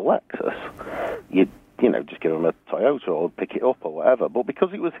another Lexus. You'd, just give him a Toyota or pick it up or whatever. But because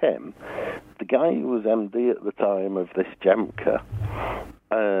it was him, the guy who was MD at the time of this Jemka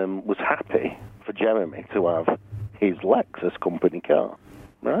was happy for Jeremy to have his Lexus company car,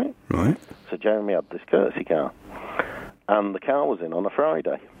 right? Right. So Jeremy had this courtesy car. And the car was in on a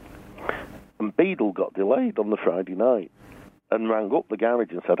Friday. And Beadle got delayed on the Friday night and rang up the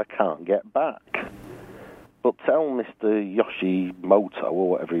garage and said, I can't get back. But tell Mr. Yoshimoto, or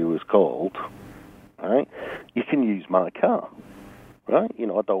whatever he was called, right, you can use my car, right?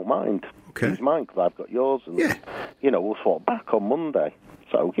 I don't mind. Okay. Use mine because I've got yours. And, we'll swap back on Monday.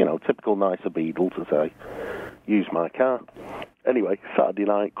 So, typical nicer Beadle to say, use my car. Anyway, Saturday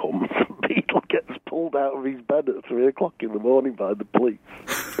night comes, and Beadle gets pulled out of his bed at 3 o'clock in the morning by the police.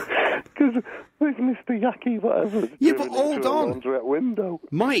 Because there's Mr. Yaki, whatever. Yeah, but hold on. A laundrette window.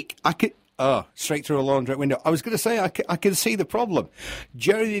 Mike, I could... Oh, straight through a laundrette window. I was going to say, I can see the problem.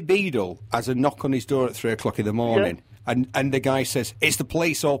 Jeremy Beadle has a knock on his door at 3 o'clock in the morning, and the guy says, it's the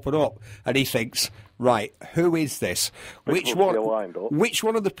police, open up. And he thinks, right, who is this? Which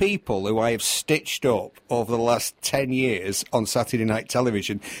one of the people who I have stitched up over the last 10 years on Saturday night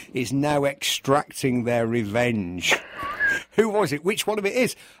television is now extracting their revenge? Who was it? Which one of it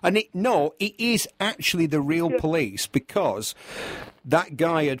is? And it is actually the real police, because that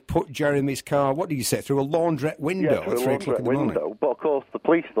guy had put Jeremy's car, what did you say, through a laundrette window at 3 o'clock in the morning. But of course the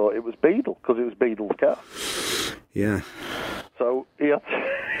police thought it was Beadle, because it was Beadle's car. Yeah. So he had to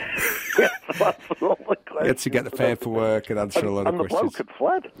answer all the questions. He had to get the paperwork and answer a lot of questions. And the bloke had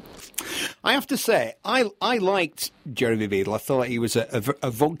fled. I have to say, I liked Jeremy Beadle. I thought he was a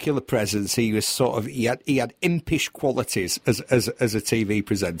avuncular presence. He was he had impish qualities as a TV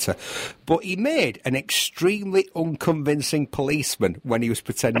presenter, but he made an extremely unconvincing policeman when he was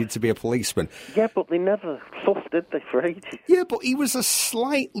pretending to be a policeman. Yeah, but they never fussed, did they, for ages? Yeah, but he was a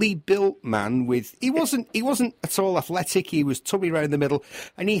slightly built man he wasn't at all athletic. He was tubby round the middle,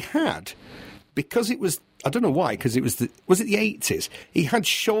 and he had, because it was, I don't know why, because was it the 80s? He had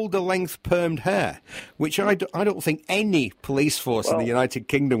shoulder-length permed hair, which I don't think any police force in the United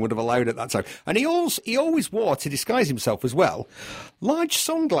Kingdom would have allowed at that time. And he always wore, to disguise himself as well, large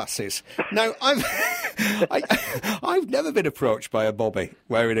sunglasses. Now, I've never been approached by a bobby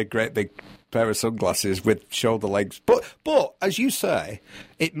wearing a great big pair of sunglasses with shoulder lengths. But as you say,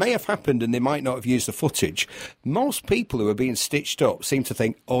 it may have happened and they might not have used the footage. Most people who are being stitched up seem to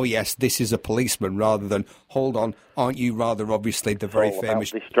think, oh yes, this is a policeman, rather than, hold on, aren't you rather obviously the very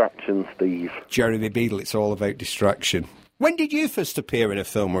famous distraction, Steve? Jeremy Beadle. It's all about distraction. When did you first appear in a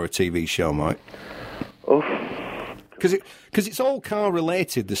film or a TV show, Mike? Oh, because it's all car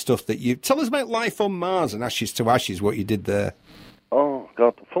related. The stuff that you tell us about Life on Mars and Ashes to Ashes, what you did there. Oh,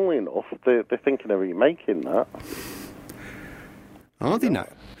 God, funnily enough, they're thinking of remaking that. Are they now?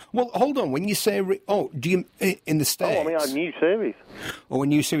 Well, hold on. When you say... do you... In the States... Oh, I mean, a new series. Oh, a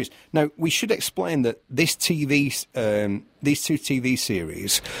new series. Now, we should explain that this these two TV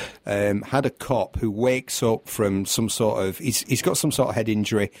series had a cop who wakes up from some sort of... He's got some sort of head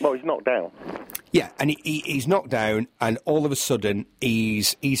injury. Well, he's knocked down. Yeah, and he's knocked down, and all of a sudden,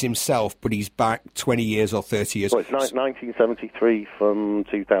 he's himself, but he's back 20 years or 30 years. Well, it's 1973 from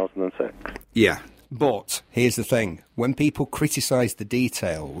 2006. Yeah, but here's the thing. When people criticise the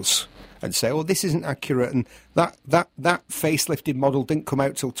details and say, oh, this isn't accurate, and that facelifted model didn't come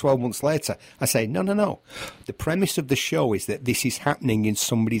out till 12 months later, I say, no. The premise of the show is that this is happening in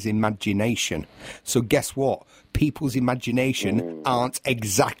somebody's imagination. So guess what? People's imagination aren't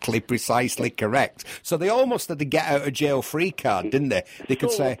exactly precisely correct. So they almost had to get out of jail free card, didn't they? They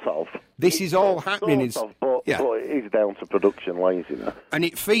could say, this is all happening. But it is down to production laziness. And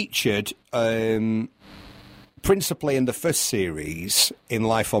it featured... principally in the first series, in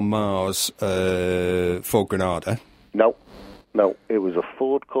Life on Mars, Ford Granada. No, it was a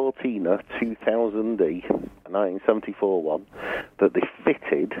Ford Cortina 2000D, a 1974 one, that they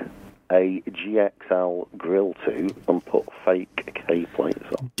fitted a GXL grill to and put fake K-plates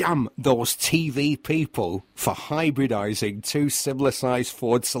on. Damn those TV people for hybridising two similar-sized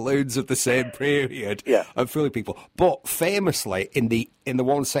Ford saloons of the same period and fooling people. But famously, in the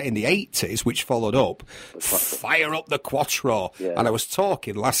one set in the 80s, which followed up, fire up the Quattro. Yeah. And I was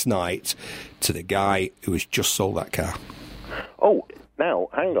talking last night to the guy who has just sold that car. Oh, now,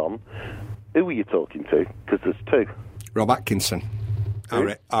 hang on. Who were you talking to? Because there's two. Rob Atkinson.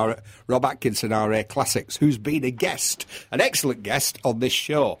 our Rob Atkinson, RA Classics, who's been a guest, an excellent guest on this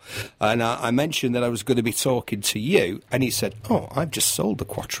show. And I mentioned that I was going to be talking to you, and he said, "Oh, I've just sold the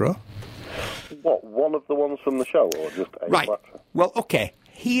Quattro." What, one of the ones from the show, or just a Right. Quattro? Well, okay.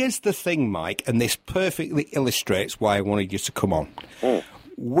 Here's the thing, Mike, and this perfectly illustrates why I wanted you to come on.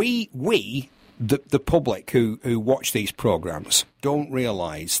 We, the public who watch these programmes, don't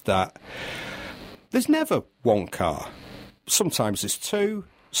realise that there's never one car. Sometimes there's two,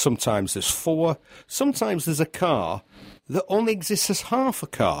 sometimes there's four, sometimes there's a car that only exists as half a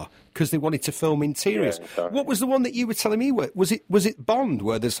car because they wanted to film interiors. Yeah, exactly. What was the one that you were telling me? Was it Bond,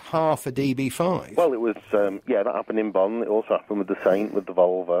 where there's half a DB5? Well, it was, that happened in Bond. It also happened with the Saint, with the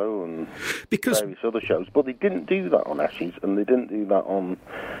Volvo, and various other shows. But they didn't do that on Ashes, and they didn't do that on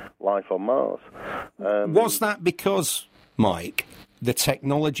Life on Mars. Was that because, Mike, the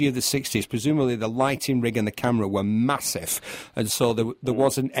technology of the 60s, presumably the lighting rig and the camera were massive, and so there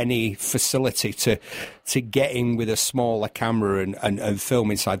wasn't any facility to get in with a smaller camera and film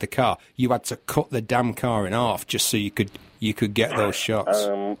inside the car? You had to cut the damn car in half just so you could get those shots?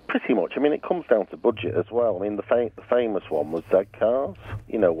 Pretty much. I mean, it comes down to budget as well. I mean, the famous one was Z cars,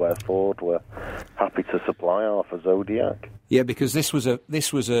 where Ford were happy to supply half a Zodiac. Yeah, because this was a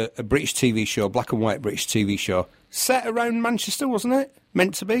British TV show, black and white British TV show, set around Manchester, wasn't it?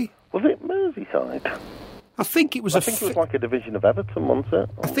 Meant to be? Was it Merseyside? I think it was it was like a division of Everton, wasn't it?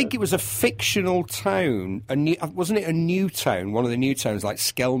 I think it was a fictional town. Wasn't it a new town? One of the new towns, like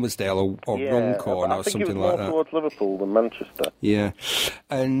Skelmersdale or Runcorn or something like that. I think it was more towards Liverpool than Manchester. Yeah.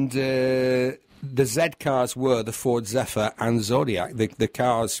 And the Z cars were the Ford Zephyr and Zodiac. The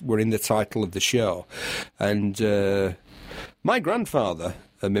cars were in the title of the show. And my grandfather,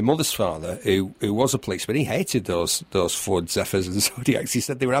 and my mother's father, who was a policeman, he hated those Ford Zephyrs and Zodiacs. He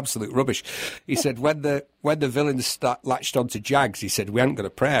said they were absolute rubbish. He said when the villains latched onto Jags, he said we hadn't got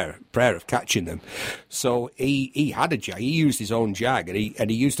a prayer of catching them. So he had a Jag. He used his own Jag, and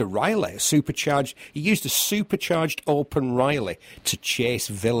he used a Riley, He used a supercharged open Riley to chase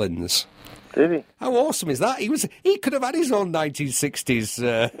villains. Did he? How awesome is that? He could have had his own 1960s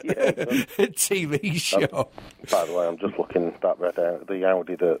TV show. By the way, I'm just looking at the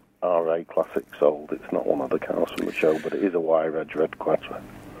Audi that RA Classic sold. It's not one of the cars from the show, but it is a wire edge red Quattro.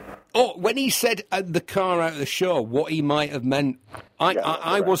 Oh, when he said the car out of the show, what he might have meant,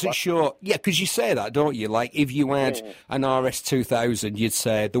 I wasn't sure. Yeah, because you say that, don't you? Like, if you had an RS2000, you'd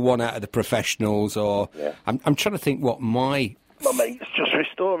say the one out of the Professionals, or... Yeah. I'm trying to think what my mate's just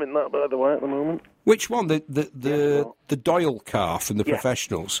restoring that, by the way, at the moment. Which one? The Doyle car from the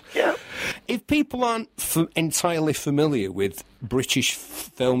Professionals? Yeah. If people aren't entirely familiar with British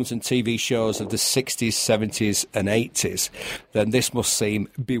films and TV shows of the 60s, 70s and 80s, then this must seem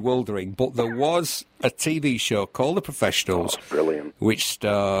bewildering. But there was a TV show called The Professionals, brilliant, which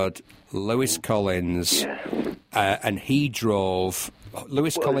starred Lewis Collins, and he drove...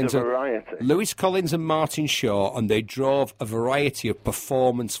 Lewis Collins and Martin Shaw, and they drove a variety of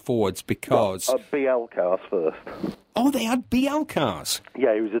performance Fords because... BL cars first. Oh, they had BL cars?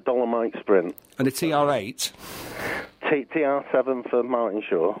 Yeah, it was a Dolomite Sprint. And a TR8? TR7 for Martin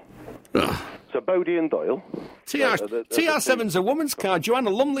Shaw. So Bodie and Doyle. TR7's a woman's car. Joanna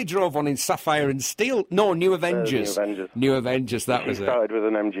Lumley drove one in Sapphire and Steel. No, New Avengers. New Avengers, that was it. She started with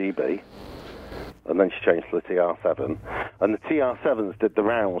an MGB. And then she changed to the TR7. And the TR7s did the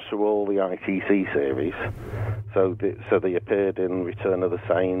rounds through all the ITC series. So they appeared in Return of the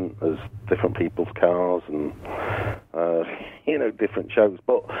Saint as different people's cars and, different shows.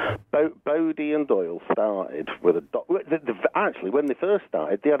 But Bodie and Doyle started with actually, when they first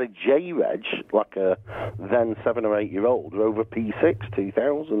started, they had a J-Reg, like a then 7 or 8 year old, Rover P6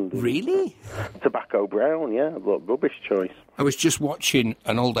 2000. Really? Tobacco Brown, yeah. Look, rubbish choice. I was just watching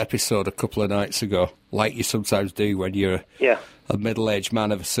an old episode a couple of nights ago, like you sometimes do when you're a middle-aged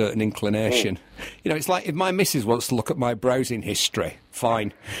man of a certain inclination. It's like if my missus wants to look at my browsing history,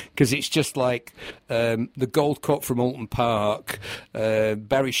 fine, because it's just like the Gold Cup from Alton Park,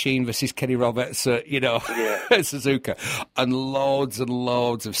 Barry Sheen versus Kenny Roberts, Suzuka, and loads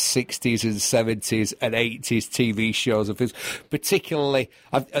of 60s and 70s and 80s TV shows of films, particularly,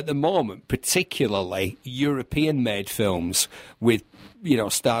 at the moment, European-made films with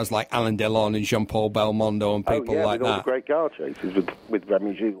stars like Alain Delon and Jean-Paul Belmondo and people like with that. All the great car chases with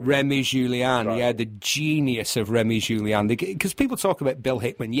Remy Julien. Remy Julien, the genius of Remy Julien. Because people talk about Bill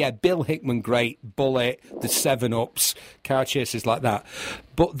Hickman. Yeah, Bill Hickman, great. Bullet, the 7-Ups, car chases like that.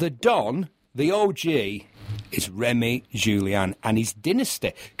 But the Don, the OG, is Remy Julien and his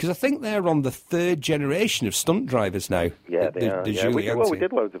dynasty. Because I think they're on the 3rd generation of stunt drivers now. Yeah, they are. We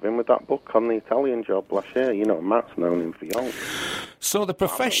did loads of him with that book on the Italian Job last year. Matt's known him for years. So the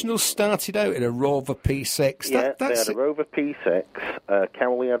professionals started out in a Rover P6. They had a Rover P6.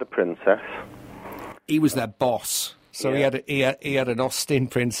 Cowley had a Princess. He was their boss. So he had an Austin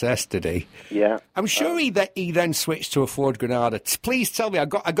Princess, did he? Yeah. I'm sure he then switched to a Ford Granada. Please tell me, I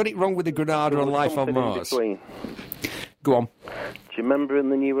got it wrong with the Granada on Life on Mars. Go on. Do you remember in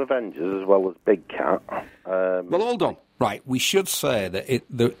the new Avengers as well as Big Cat? Well, hold on. Right, we should say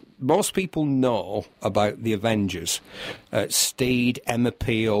that most people know about the Avengers. Steed, Emma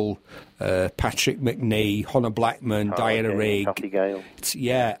Peel, Patrick McNee, Honor Blackman, Diana Rigg. Kathy Gale.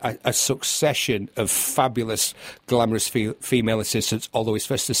 A succession of fabulous, glamorous female assistants, although his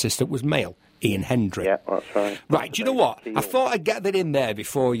first assistant was male. Ian Hendry. Yeah, that's right. Right, do you know what? I thought I'd get that in there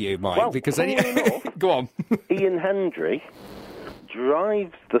before you, Mike, because... Go on. Ian Hendry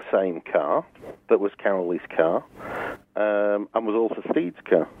drives the same car that was Cowley's car, and was also Steed's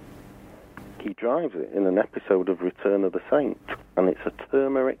car. He drives it in an episode of Return of the Saint, and it's a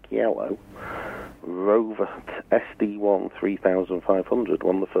turmeric yellow Rover SD1 3500,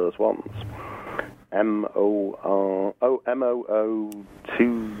 one of the first ones.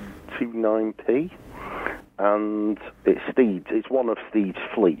 MOO229P. And it's Steed's. It's one of Steed's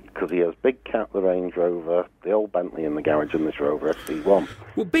fleet, because he has Big Cat, the Range Rover, the old Bentley in the garage, and this Rover SD1.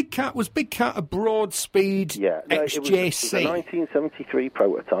 Well, Big Cat was a Broadspeed XJC? It was a 1973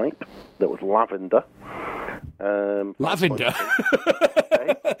 prototype that was lavender. Lavender?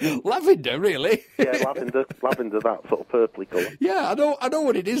 Lavender, really? Yeah, lavender, that sort of purpley colour. Yeah, I know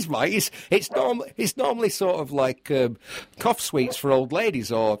what it is, Mike. It's normally sort of like cough sweets for old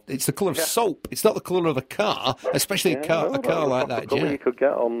ladies, or it's the colour of soap. It's not the colour of a car, especially a car like that. Colour you could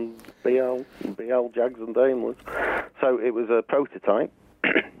get on BL Jags and Daimlers. So it was a prototype,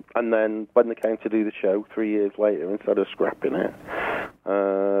 and then when they came to do the show 3 years later, instead of scrapping it,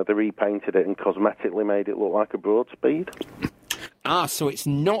 they repainted it and cosmetically made it look like a Broadspeed. Ah, so it's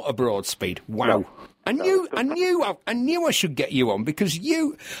not a Broadspeed. Wow. No. I knew I should get you on, because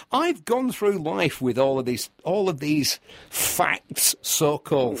I've gone through life with all of these facts,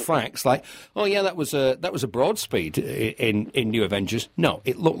 so-called facts, like, oh yeah, that was a Broadspeed in New Avengers. No,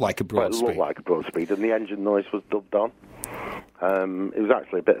 it looked like a Broadspeed. Well, it looked like a Broadspeed, and the engine noise was dubbed on. It was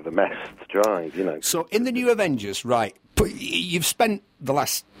actually a bit of a mess to drive, you know. So in the New Avengers, right, you've spent the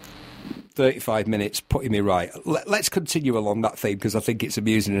last 35 minutes putting me right. Let's continue along that theme, because I think it's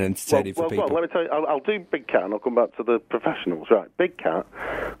amusing and entertaining for people. Well, let me tell you, I'll do Big Cat and I'll come back to the professionals. Right, Big Cat,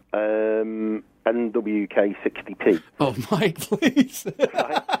 NWK 60P. Oh, Mike, please.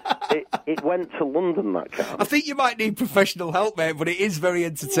 Right. It went to London, that car. I think you might need professional help, mate, but it is very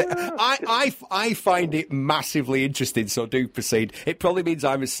entertaining. Yeah. I find it massively interesting, so do proceed. It probably means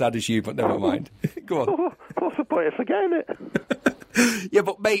I'm as sad as you, but never mind. Go on. Oh, what's the point of forgetting it? Yeah,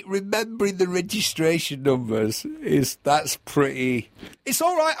 but mate, remembering the registration numbers that's pretty. It's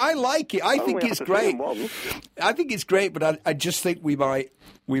all right. I like it. I think it's great. I think it's great, but I just think we might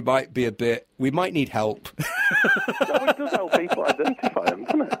be a bit. We might need help. No, it does help people identify them,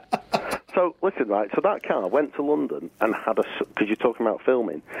 doesn't it? So, listen, right, so that car went to London and had because you're talking about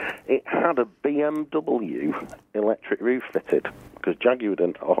filming, it had a BMW electric roof fitted, because Jaguar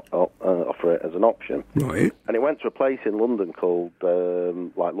didn't offer it as an option. Right. And it went to a place in London called,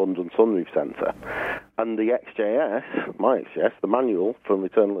 London Sunroof Centre. And the my XJS, the manual from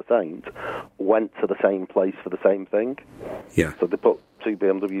Return of the Saint, went to the same place for the same thing. Yeah. So they put two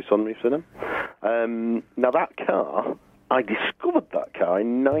BMW sunroofs in them. Now, that car, I discovered that car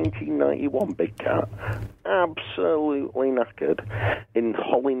in 1991, Big Cat, absolutely knackered, in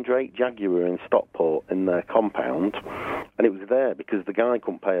Hollindrake Jaguar in Stockport in their compound, and it was there because the guy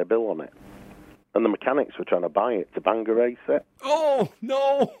couldn't pay a bill on it, and the mechanics were trying to buy it to Bangor race it. Oh,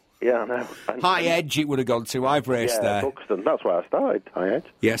 no! Yeah, I know. High Edge it would have gone to. I've raced there. Buxton. That's where I started, High Edge.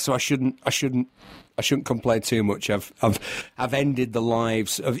 Yeah, so I shouldn't complain too much. I've ended the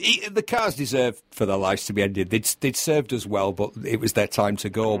lives of the cars deserve for their lives to be ended. They'd served us well, but it was their time to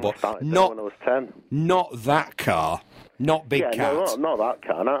go. But not when I was 10. Not that car. Not Big Cat. No, not that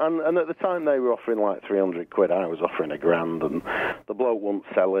car. And at the time they were offering like £300. I was offering £1,000, and the bloke wouldn't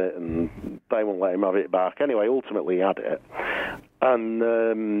sell it, and they wouldn't let him have it back. Anyway, ultimately he had it,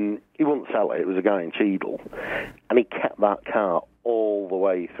 and he wouldn't sell it. It was a guy in Cheadle, and he kept that car all the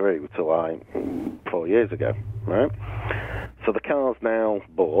way through to like 4 years ago, right? So the car's now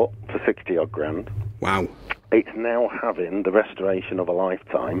bought for 60-odd grand. Wow. It's now having the restoration of a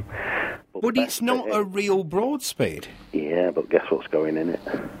lifetime. But it's not a real Broadspeed. Yeah, but guess what's going in it?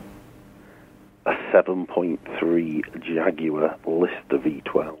 A 7.3 Jaguar Lister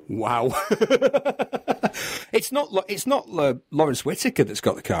V12. Wow. It's not Lawrence Whittaker that's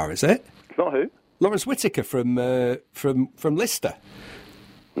got the car, is it? It's not who? Lawrence Whitaker from Lister.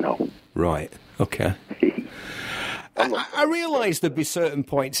 No. Right. Okay. I realise there'd be certain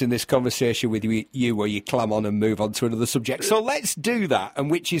points in this conversation with you where you clam on and move on to another subject. So let's do that,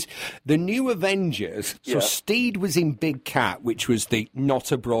 and which is the new Avengers. So Steed was in Big Cat, which was the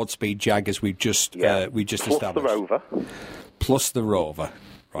not a Broadspeed Jag as we just established. Plus the Rover.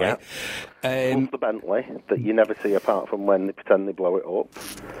 Right. Plus the Bentley that you never see apart from when they pretend they blow it up.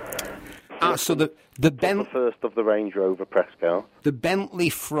 So the the first of the Range Rover press car. The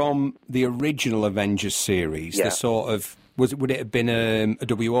Bentley from the original Avengers series, the sort of would it have been a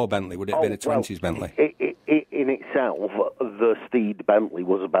WO Bentley? Would it have been a 20s Bentley? In itself, the Steed Bentley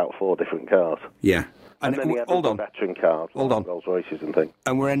was about 4 different cars. Yeah. And then he had the veteran cars, Rolls Royces and things.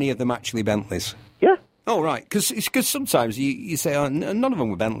 And were any of them actually Bentleys? Yeah. Oh, right, because sometimes you say, none of them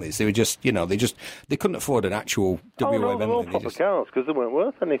were Bentleys. They were just, they couldn't afford an actual WA Bentley. They were all proper cars, because they weren't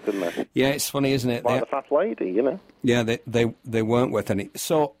worth anything then. Yeah, it's funny, isn't it? Like the Fast Lady, you know. Yeah, they weren't worth any.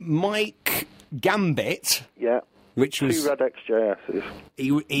 So, Mike Gambit... Yeah. Which was 2 Red XJSs.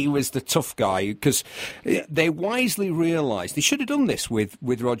 He was the tough guy, because they wisely realised, they should have done this with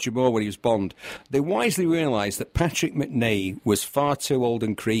Roger Moore when he was Bond, they wisely realised that Patrick McNee was far too old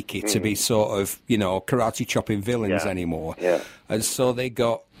and creaky to be sort of, karate chopping villains anymore. Yeah. And so they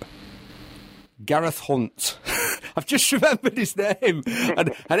got Gareth Hunt. I've just remembered his name.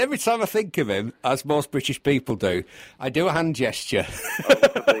 And every time I think of him, as most British people do, I do a hand gesture.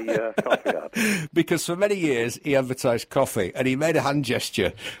 The coffee ad. Because for many years he advertised coffee, and he made a hand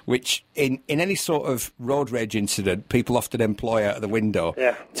gesture, which in any sort of road rage incident, people often employ out of the window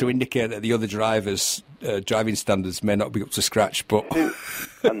to indicate that the other drivers' driving standards may not be up to scratch. But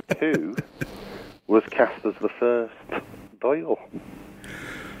who was cast as the first Doyle?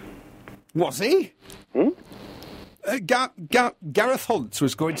 Was he? Gareth Hunt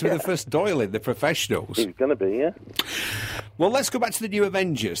was going to be the first Doyle in the professionals. He was going to be, yeah. Well, let's go back to the new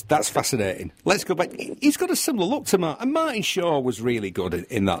Avengers. That's fascinating. Let's go back. He's got a similar look to Martin. And Martin Shaw was really good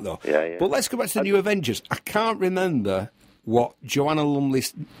in that, though. Yeah. But let's go back to the new Avengers. I can't remember what Joanna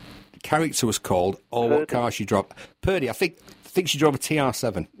Lumley's character was called or Purdy. What car she drove. Purdy, I think she drove a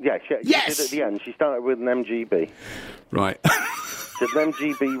TR7. Yeah, she did at the end. She started with an MGB. Right. She had an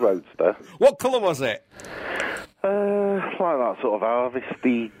MGB Roadster. What colour was it? Like that sort of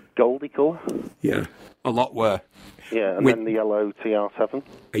harvesty goldy colour. Yeah. A lot were. Yeah, and then the yellow TR7.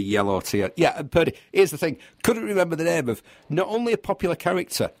 A yellow TR... Yeah, and Purdy, here's the thing. Couldn't remember the name of not only a popular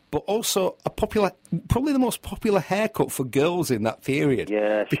character, but also probably the most popular haircut for girls in that period.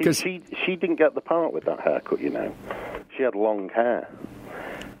 Yeah, because she didn't get the part with that haircut, She had long hair.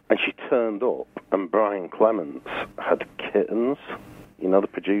 And she turned up, and Brian Clements had kittens, the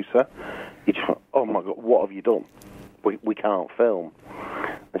producer. He just went, oh my God, what have you done? We can't film.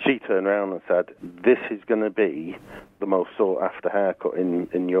 And she turned around and said, this is going to be the most sought-after haircut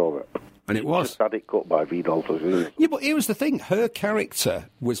in Europe. And it was. She just had it cut by Vidal Fazul. Yeah, but here's the thing. Her character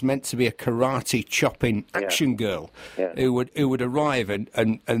was meant to be a karate-chopping action girl who would arrive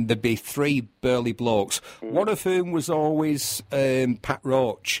and there'd be 3 burly blokes, one of whom was always Pat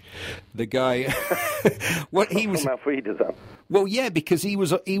Roach, the guy... what he was... Well, yeah, because he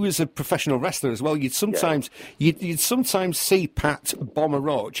was a professional wrestler as well. You'd sometimes see Pat Bomber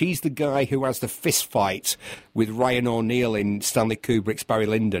Roach. He's the guy who has the fist fight with Ryan O'Neal in Stanley Kubrick's Barry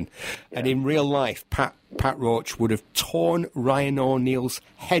Lyndon, and in real life, Pat Roach would have torn Ryan O'Neal's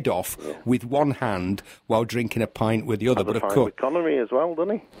head off with one hand while drinking a pint with the other. But of course, with Connery as well,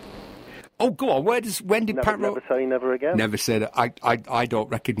 doesn't he? Oh, go on. When did Pat Roach? Never say never again. Never say that. I don't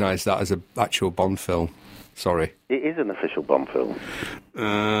recognise that as an actual Bond film. Sorry. It is an official Bond film.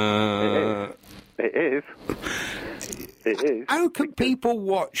 It is. How can people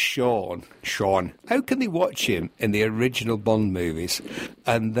watch Sean? How can they watch him in the original Bond movies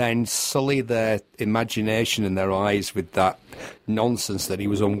and then sully their imagination and their eyes with that nonsense that he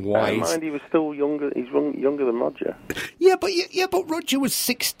was unwise? Never mind, he was still younger. He's younger than Roger. Yeah, but Roger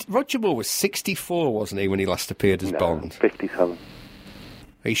Moore was 64, wasn't he, when he last appeared as Bond? 57.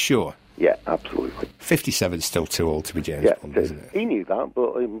 Are you sure? Yeah, absolutely. 57 is still too old to be James Bond, isn't it? He knew that,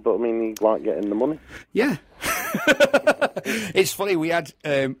 but I mean, he liked getting the money. Yeah. It's funny, we had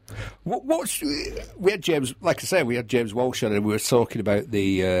James, like I say, we had James Walsh on, and we were talking about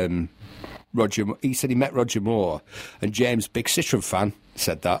the Roger. He said he met Roger Moore, and James, big Citroen fan,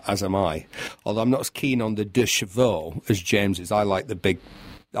 said that, as am I. Although I'm not as keen on the De Chevaux as James is. I like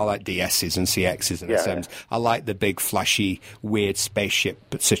DSs and CXs and SMs. I like the big, flashy, weird spaceship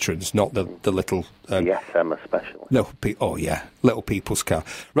Citroens, not the little... the SM especially. Little people's car.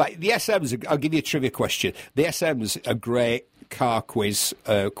 Right, the SMs, I'll give you a trivia question. The SMs are great car quiz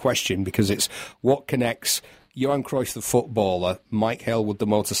question, because it's what connects Johan Cruyff, the footballer, Mike Hailwood, the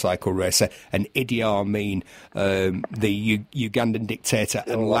motorcycle racer, and Idi Amin, the Ugandan dictator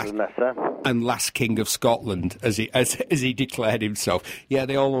and last king of Scotland, as he declared himself. Yeah,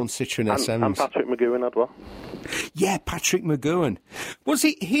 they all own Citroen SMs. And Patrick McGowan had one. Yeah, Patrick McGowan. Was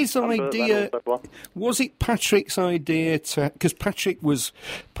it his idea? Was it Patrick's idea to? Because Patrick was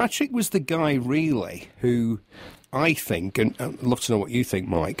the guy really who, I think, and I'd love to know what you think,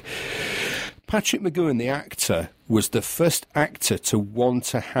 Mike. Patrick McGowan, the actor, was the first actor to want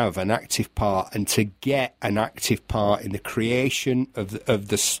to have an active part and to get an active part in the creation of the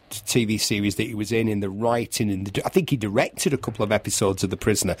TV series that he was in the writing, I think he directed a couple of episodes of The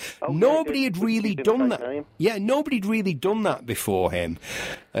Prisoner. Nobody had really done that. Yeah, nobody had really done that before him,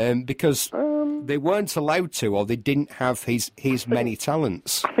 because they weren't allowed to, or they didn't have his many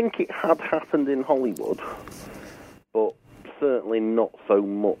talents. I think it had happened in Hollywood, but certainly not so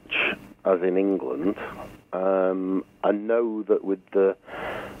much as in England. I know that with the...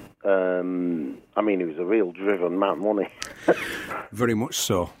 he was a real driven man, wasn't he? Very much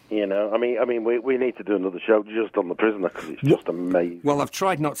so. You know, we need to do another show just on The Prisoner, because it's just amazing. Well, I've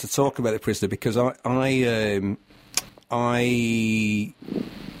tried not to talk about The Prisoner because I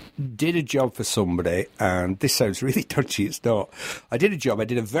did a job for somebody, and this sounds really dodgy, it's not. I did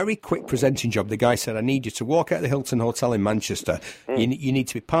a very quick presenting job. The guy said, I need you to walk out of the Hilton Hotel in Manchester. You need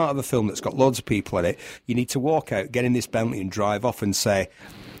to be part of a film that's got loads of people in it. You need to walk out, get in this Bentley and drive off and say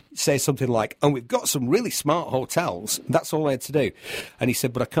something like, and we've got some really smart hotels. That's all I had to do. And he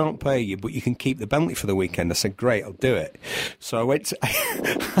said, but I can't pay you, but you can keep the Bentley for the weekend. I said, great, I'll do it. So I went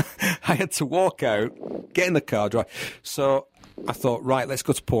I had to walk out, get in the car, drive. So I thought, right, let's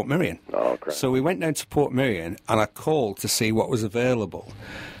go to Portmeirion. Oh, great. So we went down to Portmeirion, and I called to see what was available.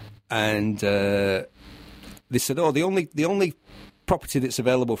 And they said, the only property that's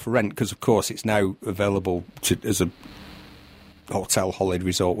available for rent, because of course it's now available as a hotel, holiday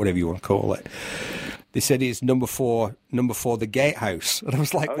resort, whatever you want to call it. They said it's number 4, the Gatehouse. And I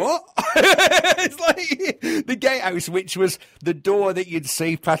was like, what? It's like the Gatehouse, which was the door that you'd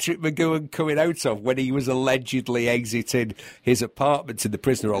see Patrick McGowan coming out of when he was allegedly exiting his apartment in The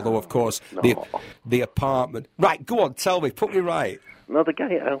Prisoner, although, of course, the apartment... Right, go on, tell me, put me right. No, the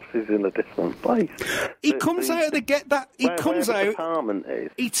Gatehouse is in a different place. He comes out of the gate... Where the apartment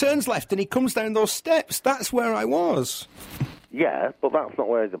is. He turns left and he comes down those steps. That's where I was. Yeah, but that's not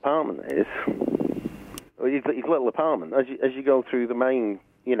where his apartment is. His little apartment. As you go through the main,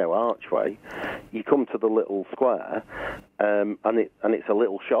 archway, you come to the little square, and it's a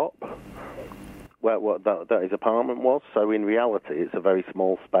little shop where that his apartment was. So in reality, it's a very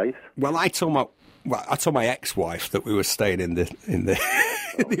small space. Well, I told my ex-wife that we were staying in the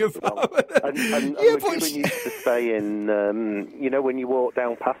apartment. And McGowan used to stay in, when you walk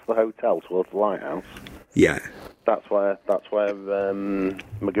down past the hotel towards the lighthouse. Yeah. That's where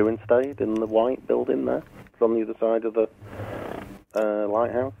McGowan stayed, in the white building there. It's on the other side of the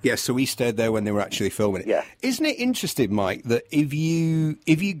lighthouse. Yeah, so we stayed there when they were actually filming it. Yeah. Isn't it interesting, Mike, that if you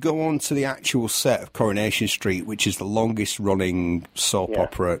go on to the actual set of Coronation Street, which is the longest running soap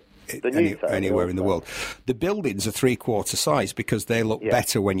opera anywhere in the world, the buildings are 3/4 size because they look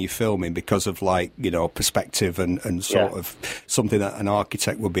better when you're filming because of perspective and sort of something that an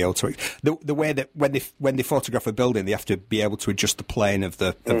architect would be able to. The way that when they photograph a building, they have to be able to adjust the plane of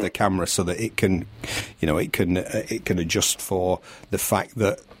the camera so that it can adjust for the fact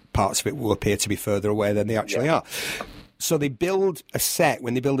that parts of it will appear to be further away than they actually are. So they build a set,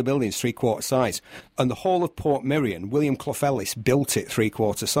 when they build a building, it's 3/4 size. And the whole of Portmeirion, William Clough Ellis built it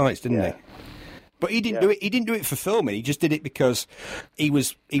 3/4 size, didn't he? But he didn't do it. He didn't do it for filming. He just did it because he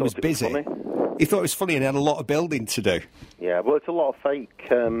was busy. Funny. He thought it was funny and had a lot of building to do. Yeah, well, it's a lot of fake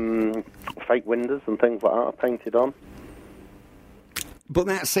windows and things like that painted on. But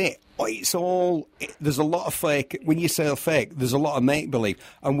that's it. There's a lot of fake. When you say fake, there's a lot of make-believe.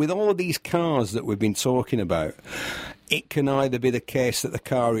 And with all of these cars that we've been talking about, it can either be the case that the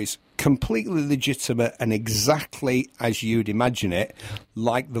car is completely legitimate and exactly as you'd imagine it,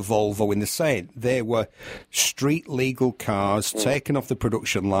 like the Volvo in the Saint. They were street-legal cars taken off the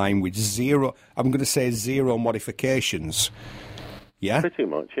production line with zero modifications. Yeah? Pretty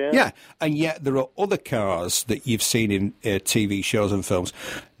much, yeah. Yeah, and yet there are other cars that you've seen in TV shows and films.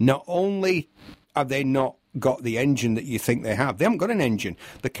 Not only have they not got the engine that you think they haven't got an engine.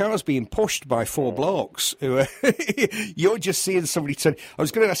 The car's being pushed by 4 blokes who are you're just seeing somebody turn. I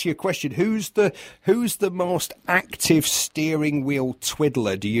was going to ask you a question. Who's the most active steering wheel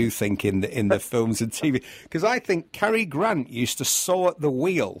twiddler, do you think, in the films and TV? Because I think Cary Grant used to saw at the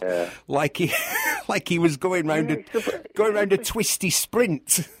wheel like he like he was going round a twisty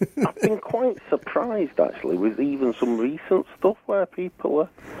sprint. I've been quite surprised, actually, with even some recent stuff where people are,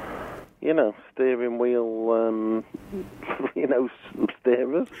 steering wheel,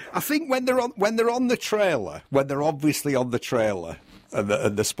 steerers. I think when they're on the trailer, when they're obviously on the trailer and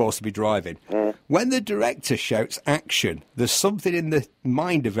they're supposed to be driving, when the director shouts action, there's something in the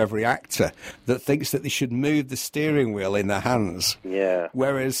mind of every actor that thinks that they should move the steering wheel in their hands. Yeah.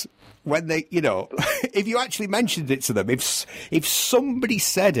 Whereas when they, if you actually mentioned it to them, if somebody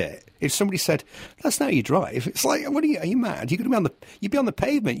said it, if somebody said, "That's not how you drive," it's like, "What are you mad? You'd be on the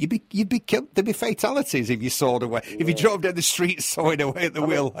pavement. You'd be killed. There'd be fatalities if you sawed away. If you drove down the street sawing away at the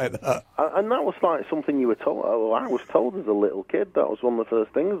wheel like that." And that was like something you were told. Oh, I was told as a little kid. That was one of the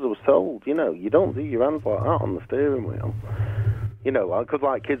first things I was told. You don't do your hands like that on the steering wheel. Because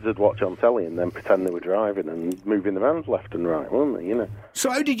like kids would watch on telly and then pretend they were driving and moving their hands left and right, weren't they? So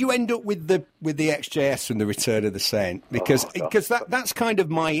how did you end up with the XJS and the Return of the Saint? Because that's kind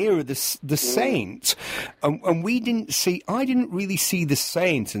of my era, the Saint, and I didn't really see the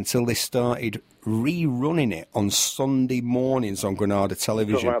Saint until they started rerunning it on Sunday mornings on Granada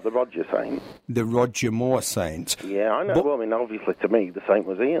Television. Talking about the Roger Saint, the Roger Moore Saint. Yeah, I know. But, well, I mean, obviously to me, the Saint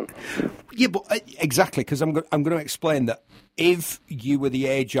was Ian. Yeah, but exactly, because I'm going to explain that. If you were the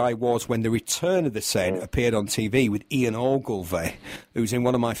age I was when The Return of the Saint appeared on TV with Ian Ogilvy, who's in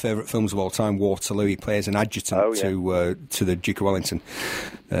one of my favourite films of all time, Waterloo, he plays an adjutant to the Duke of Wellington,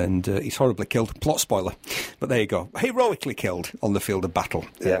 and he's horribly killed. Plot spoiler, but there you go. Heroically killed on the field of battle.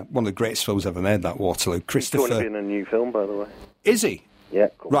 One of the greatest films ever made, that Waterloo. Christopher. He's going to be in a new film, by the way. Is he? Yeah,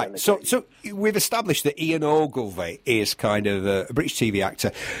 right. So we've established that Ian Ogilvy is kind of a British TV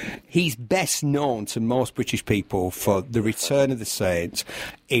actor. He's best known to most British people for The Return of the Saint,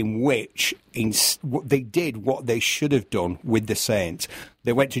 in which they did what they should have done with the Saint.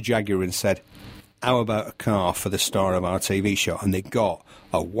 They went to Jaguar and said, "How about a car for the star of our TV show?" And they got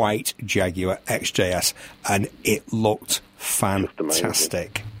a white Jaguar XJS, and it looked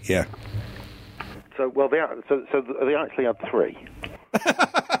fantastic. Yeah. So they actually had three.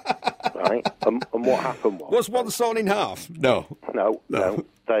 Right, and what happened was one sawn in half? No.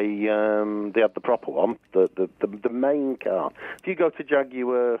 They had the proper one, the main car. If you go to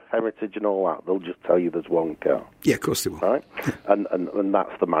Jaguar Heritage and all that, they'll just tell you there's one car. Yeah, of course they will. Right, and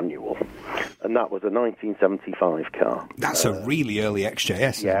that's the manual, and that was a 1975 car. That's a really early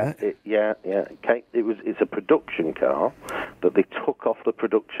XJS. Yeah, isn't it? Yeah. It's a production car that they took off the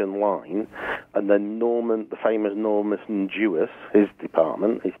production line, and then the famous Norman Jewis, his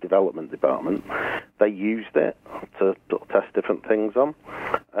development department, they used it to test different things on.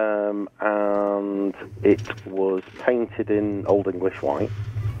 And it was painted in Old English white.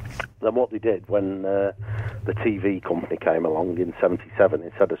 Then what they did when the TV company came along in '77,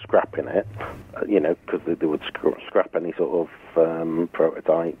 instead of scrapping it, because they would scrap any sort of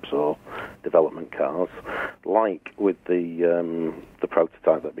prototypes or development cars, like with the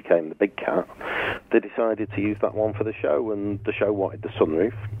prototype that became the Big Cat, they decided to use that one for the show, and the show wanted the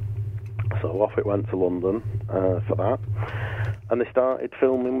sunroof. So off it went to London for that. And they started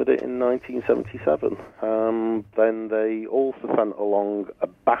filming with it in 1977. Then they also sent along a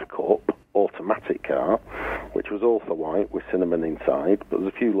backup automatic car, which was also white with cinnamon inside, but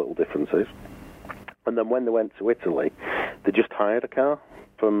there's a few little differences. And then when they went to Italy, they just hired a car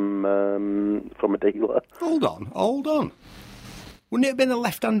from a dealer. Hold on. Wouldn't it have been a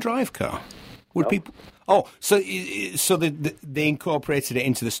left-hand drive car? Would people? Oh, so they incorporated it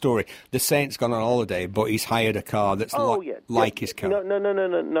into the story. The Saint's gone on holiday, but he's hired a car that's like his car.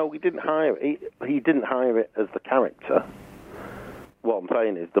 No. We didn't hire it. He didn't hire it as the character. What I'm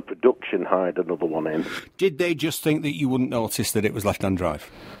saying is the production hired another one in. Did they just think that you wouldn't notice that it was left-hand drive?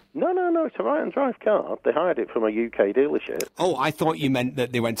 No, it's a right-hand drive car. They hired it from a UK dealership. Oh, I thought you meant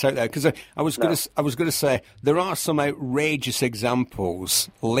that they went out there, because I was going to say there are some outrageous examples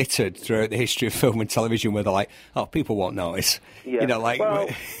littered throughout the history of film and television where they're like, "Oh, people won't notice." Yeah.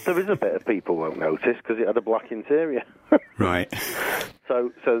 There is a bit of people won't notice because it had a black interior. Right.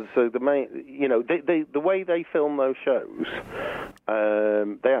 So the main, the way they film those shows,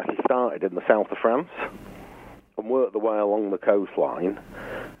 they actually started in the south of France and worked their way along the coastline,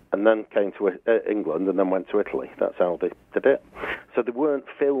 and then came to England, and then went to Italy. That's how they did it. So they weren't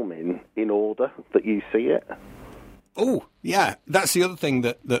filming in order that you see it. Oh, yeah. That's the other thing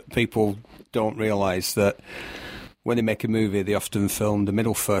that people don't realise, that when they make a movie, they often film the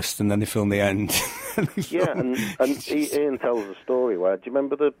middle first and then they film the end. Yeah, and Ian tells a story where, do you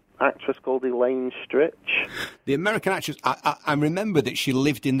remember the actress called Elaine Stritch? The American actress, I remember that she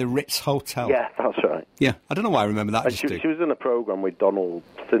lived in the Ritz Hotel. Yeah, that's right. Yeah, I don't know why I remember that. She was in a programme with Donald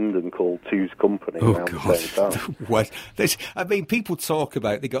Sinden called Two's Company around the same time. I mean, people talk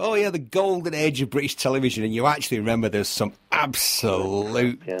about, they go, oh yeah, the golden age of British television, and you actually remember there's some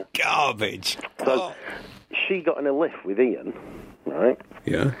absolute garbage. So she got in a lift with Ian, right?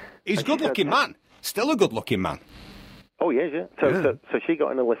 Yeah. He's a good-looking man. Still a good-looking man. Oh, yeah. So she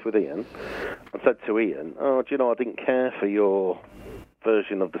got in a lift with Ian and said to Ian, oh, do you know, I didn't care for your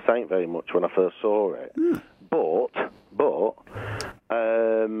version of The Saint very much when I first saw it. But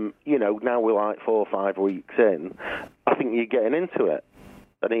you know, now we're like 4 or 5 weeks in, I think you're getting into it.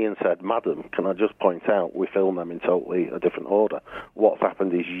 And Ian said, Madam, can I just point out, we film them in totally a different order. What's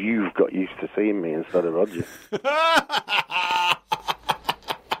happened is you've got used to seeing me instead of Roger.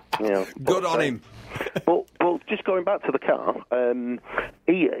 Good on him. But just going back to the car, and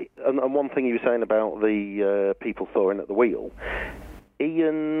one thing you were saying about the people thawing at the wheel,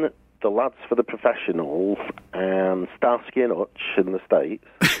 Ian, the lads for the professionals, and Starksy and Hutch in the States,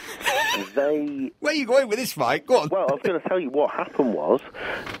 Where are you going with this, Mike? Go on. Well, I was going to tell you what happened was,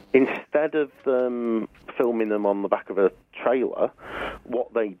 instead of filming them on the back of a trailer,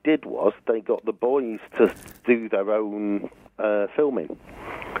 what they did was they got the boys to do their own filming.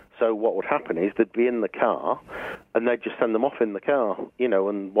 So what would happen is they'd be in the car, and they'd just send them off in the car, you know,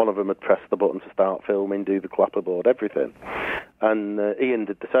 and one of them would press the button to start filming, do the clapperboard, everything. And Ian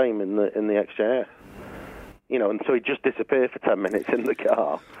did the same in the XJS. You know, and so he just disappeared for 10 minutes in the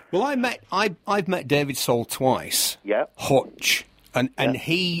car. Well, I've met David Soul twice. Yeah. Hutch. And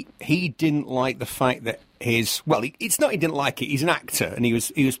he didn't like the fact that it's not he didn't like it, he's an actor and he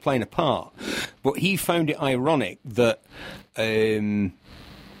was playing a part. But he found it ironic that he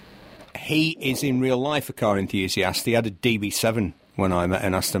is in real life a car enthusiast. He had a DB7 when I met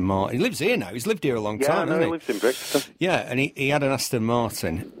an Aston Martin. He lives here now. He's lived here a long time, hasn't he? He lives in Brixton. Yeah, and he had an Aston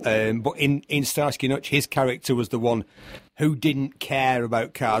Martin. But in Starsky and Hutch, his character was the one who didn't care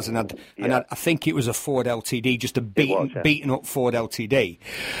about cars and had I think it was a Ford LTD, just a beaten up Ford LTD.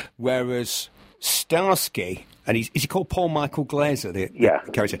 Whereas Starsky, and is he called Paul Michael Glazer, the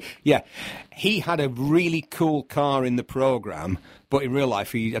character? Yeah. He had a really cool car in the programme, but in real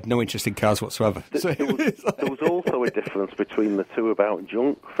life he had no interest in cars whatsoever. There was also a difference between the two about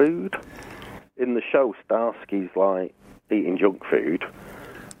junk food. In the show, Starsky's like eating junk food,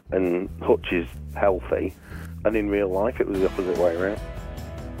 and Hutch is healthy, and in real life it was the opposite way around.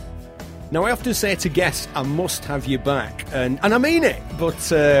 Now, I often say to guests, I must have you back, and I mean it,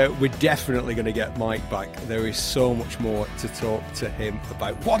 but we're definitely going to get Mike back. There is so much more to talk to him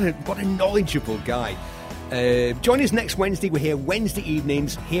about. What a knowledgeable guy. Join us next Wednesday. We're here Wednesday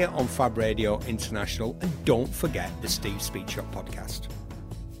evenings here on Fab Radio International, and don't forget the Steve Speedshop podcast.